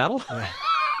uphill battle?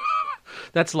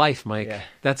 That's life, Mike. Yeah.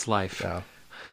 That's life. No.